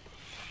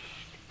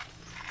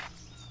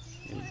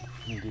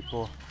 In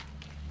deeper.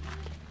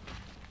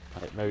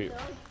 Right, maybe.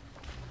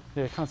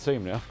 Yeah, I can't see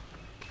him now.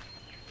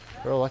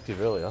 They're all active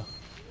earlier.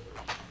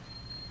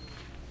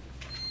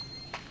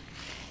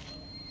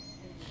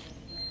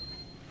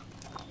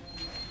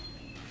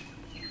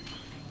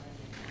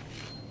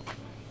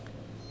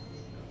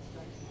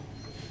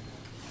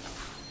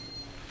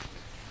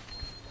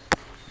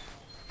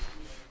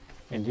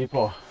 In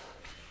deeper.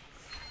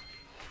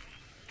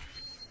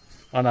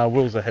 Oh no,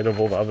 Will's ahead of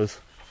all the others.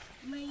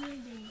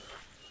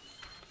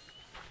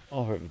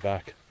 Oh, we're at the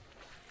back.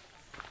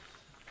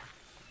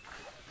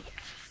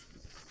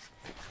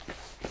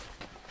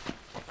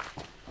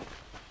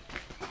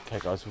 Okay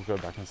guys, we'll go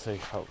back and see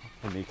how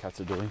the meerkats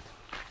are doing.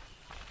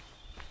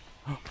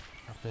 Oh,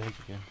 up there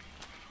again.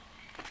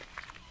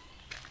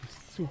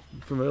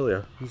 From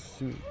earlier.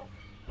 It's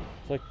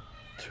like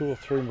 2 or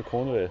 3 in the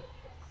corner there.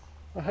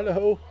 Oh,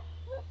 hello.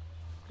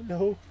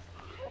 Hello.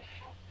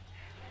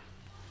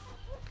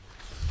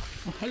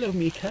 Oh, hello,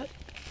 meerkat.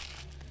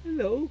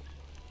 Hello.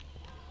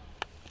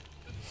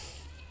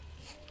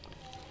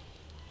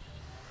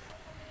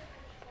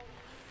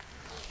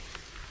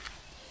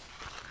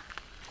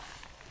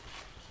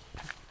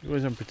 You're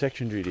always on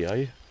protection duty, are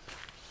you?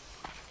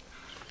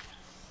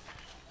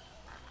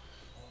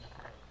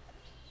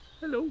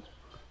 Hello.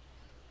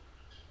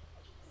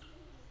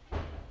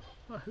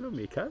 Oh, hello,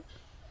 meerkat.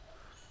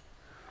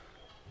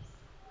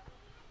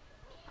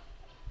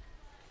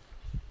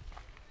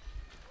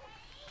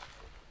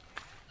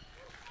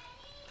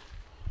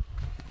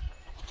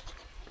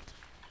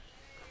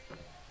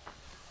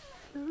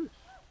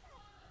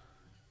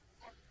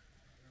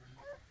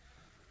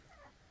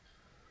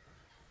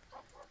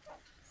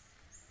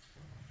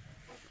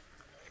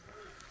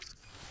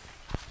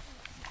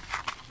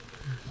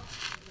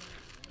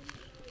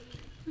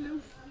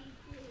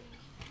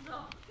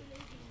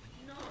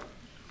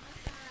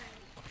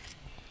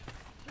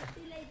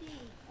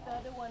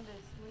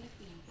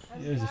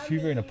 Yeah, there's a few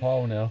in a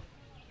pile now.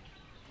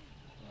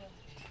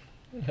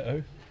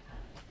 Hello.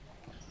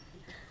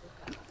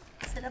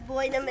 Sarap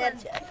buhay na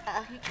medyo.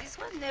 This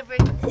one never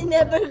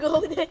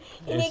Go there.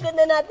 Inikot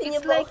na natin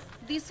yung like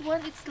this one.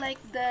 It's like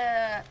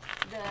the.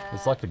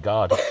 It's like the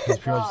guard.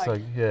 It's pretty much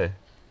like, yeah.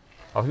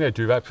 I think they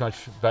do that pretty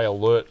much. They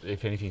alert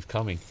if anything's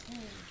coming.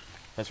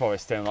 That's why we're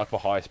standing like the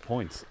highest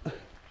points.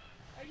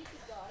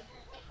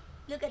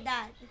 Look at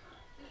that.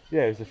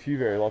 Yeah, there's a few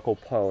there like all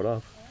piled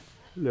up.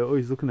 Look,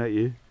 he's looking at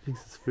you.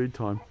 Thinks it's food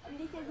time.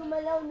 Hindi siya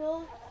gumalaw,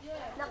 no?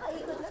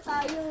 Nakaikot na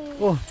tayo eh.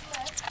 Oh.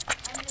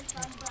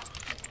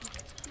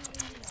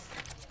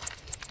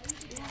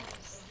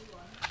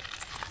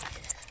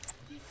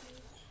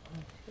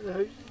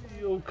 Hello,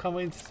 you all come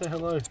in to say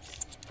hello.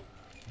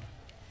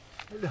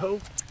 Hello.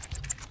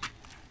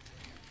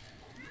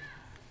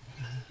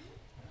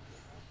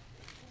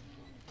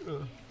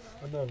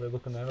 I know they're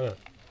looking at it.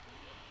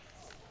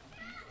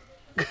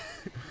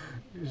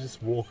 You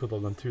just walk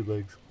along on two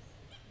legs.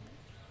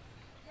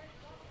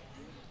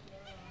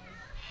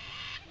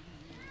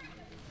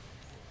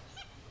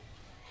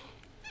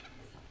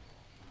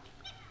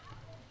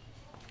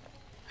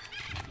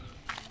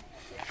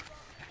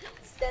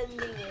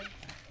 Standing eh.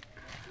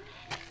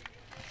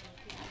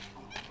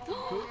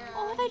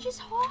 Oh, they just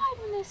hide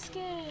when they're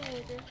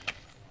scared.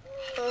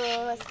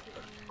 Oh,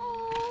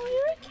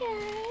 you're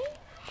okay.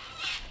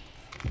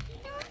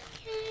 You're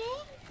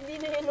okay. hindi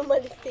na yun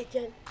umaliste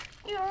dyan.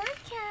 You're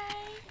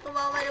okay.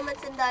 Kawawa naman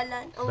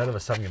sandalan. Oh. None of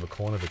us something in the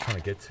corner they're trying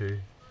to get to.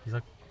 He's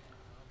like,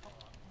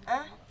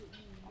 Huh?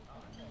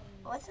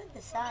 What's on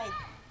the side?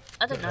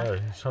 I don't know.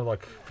 he's trying to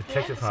like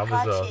protect it from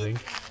others, I think.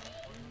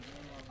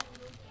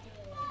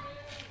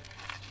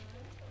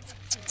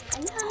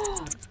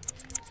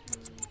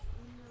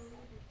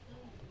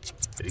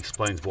 It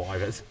explains why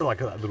there's like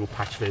that little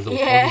patch there's all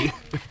foggy.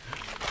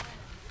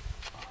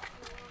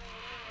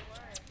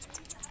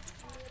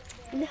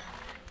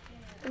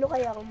 Ano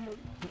kaya kung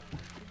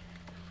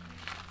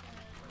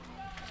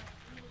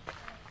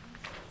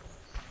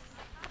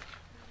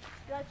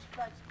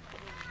Scratch.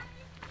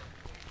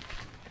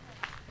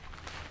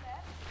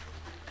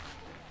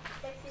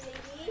 Sexy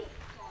lady.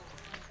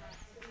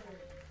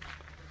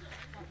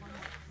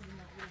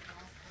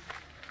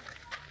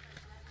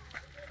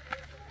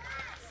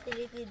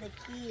 Silly with the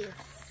keys.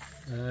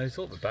 He's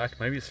all at the back.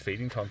 Maybe it's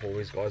feeding time for all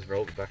these guys. They're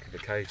all at the back of the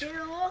cage.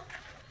 Pero,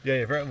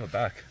 Yeah, right on the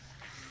back.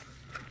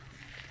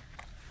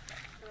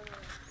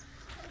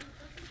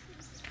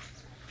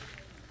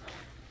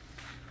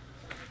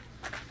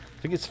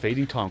 I think it's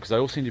feeding time because they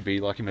all seem to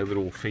be like in their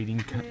little feeding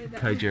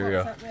cage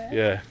area.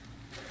 Yeah.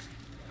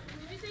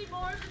 Did you see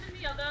more of them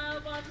in the other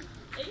one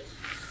each?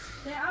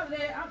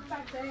 They're up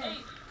back there.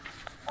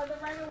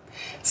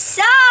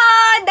 So,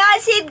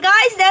 that's it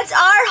guys. That's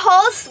our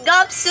host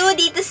Gapsu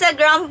dito sa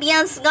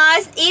Grampians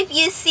guys. If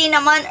you see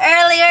naman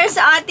earlier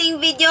sa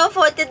ating video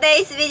for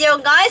today's video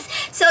guys.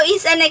 So,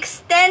 it's an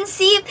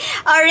extensive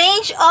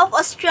range of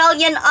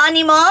Australian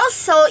animals.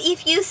 So,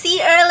 if you see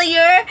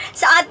earlier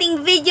sa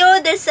ating video,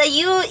 it's a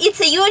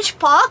huge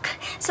park.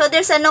 So,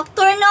 there's a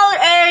nocturnal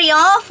area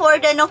for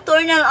the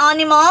nocturnal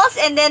animals.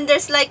 And then,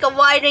 there's like a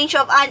wide range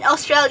of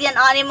Australian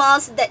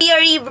animals. The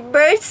fairy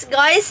birds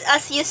guys,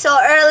 as you saw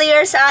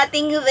earlier sa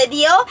ating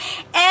video,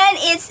 and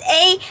it's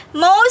a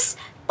most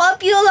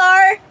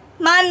popular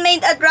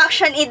man-made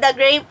attraction in the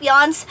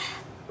Grampians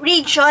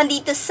region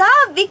dito sa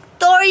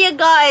Victoria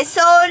guys.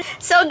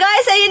 So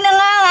guys, ayun na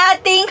nga ang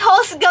ating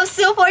host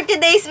Gapsu for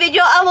today's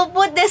video. I will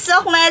put the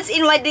documents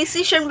in my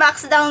description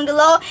box down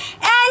below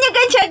and you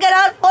can check it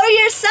out for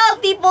yourself,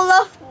 people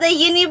of the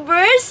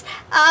universe.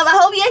 I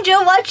hope you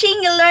enjoy watching,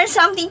 you learned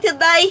something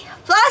today,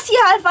 plus you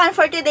had fun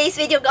for today's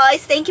video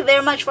guys. Thank you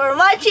very much for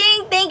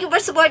watching, thank you for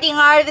supporting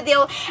our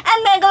video, and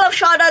mega love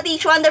shout out to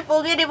each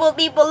wonderful beautiful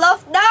people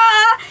of the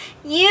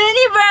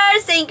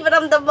universe. Thank you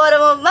from the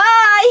bottom of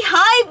my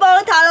heart.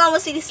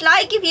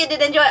 Dislike if you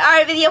did enjoy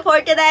our video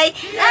for today,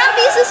 and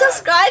please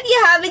subscribe if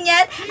you haven't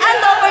yet, and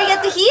don't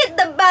forget to hit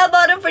the bell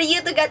button for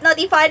you to get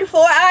notified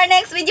for our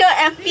next video,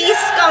 and please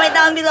comment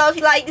down below if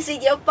you like this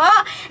video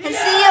pa, and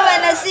see you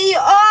when I see you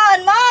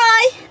on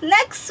my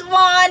next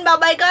one. Bye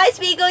bye guys,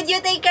 be good,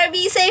 you take care,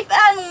 be safe,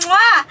 and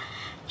mwah!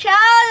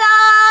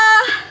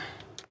 Ciao!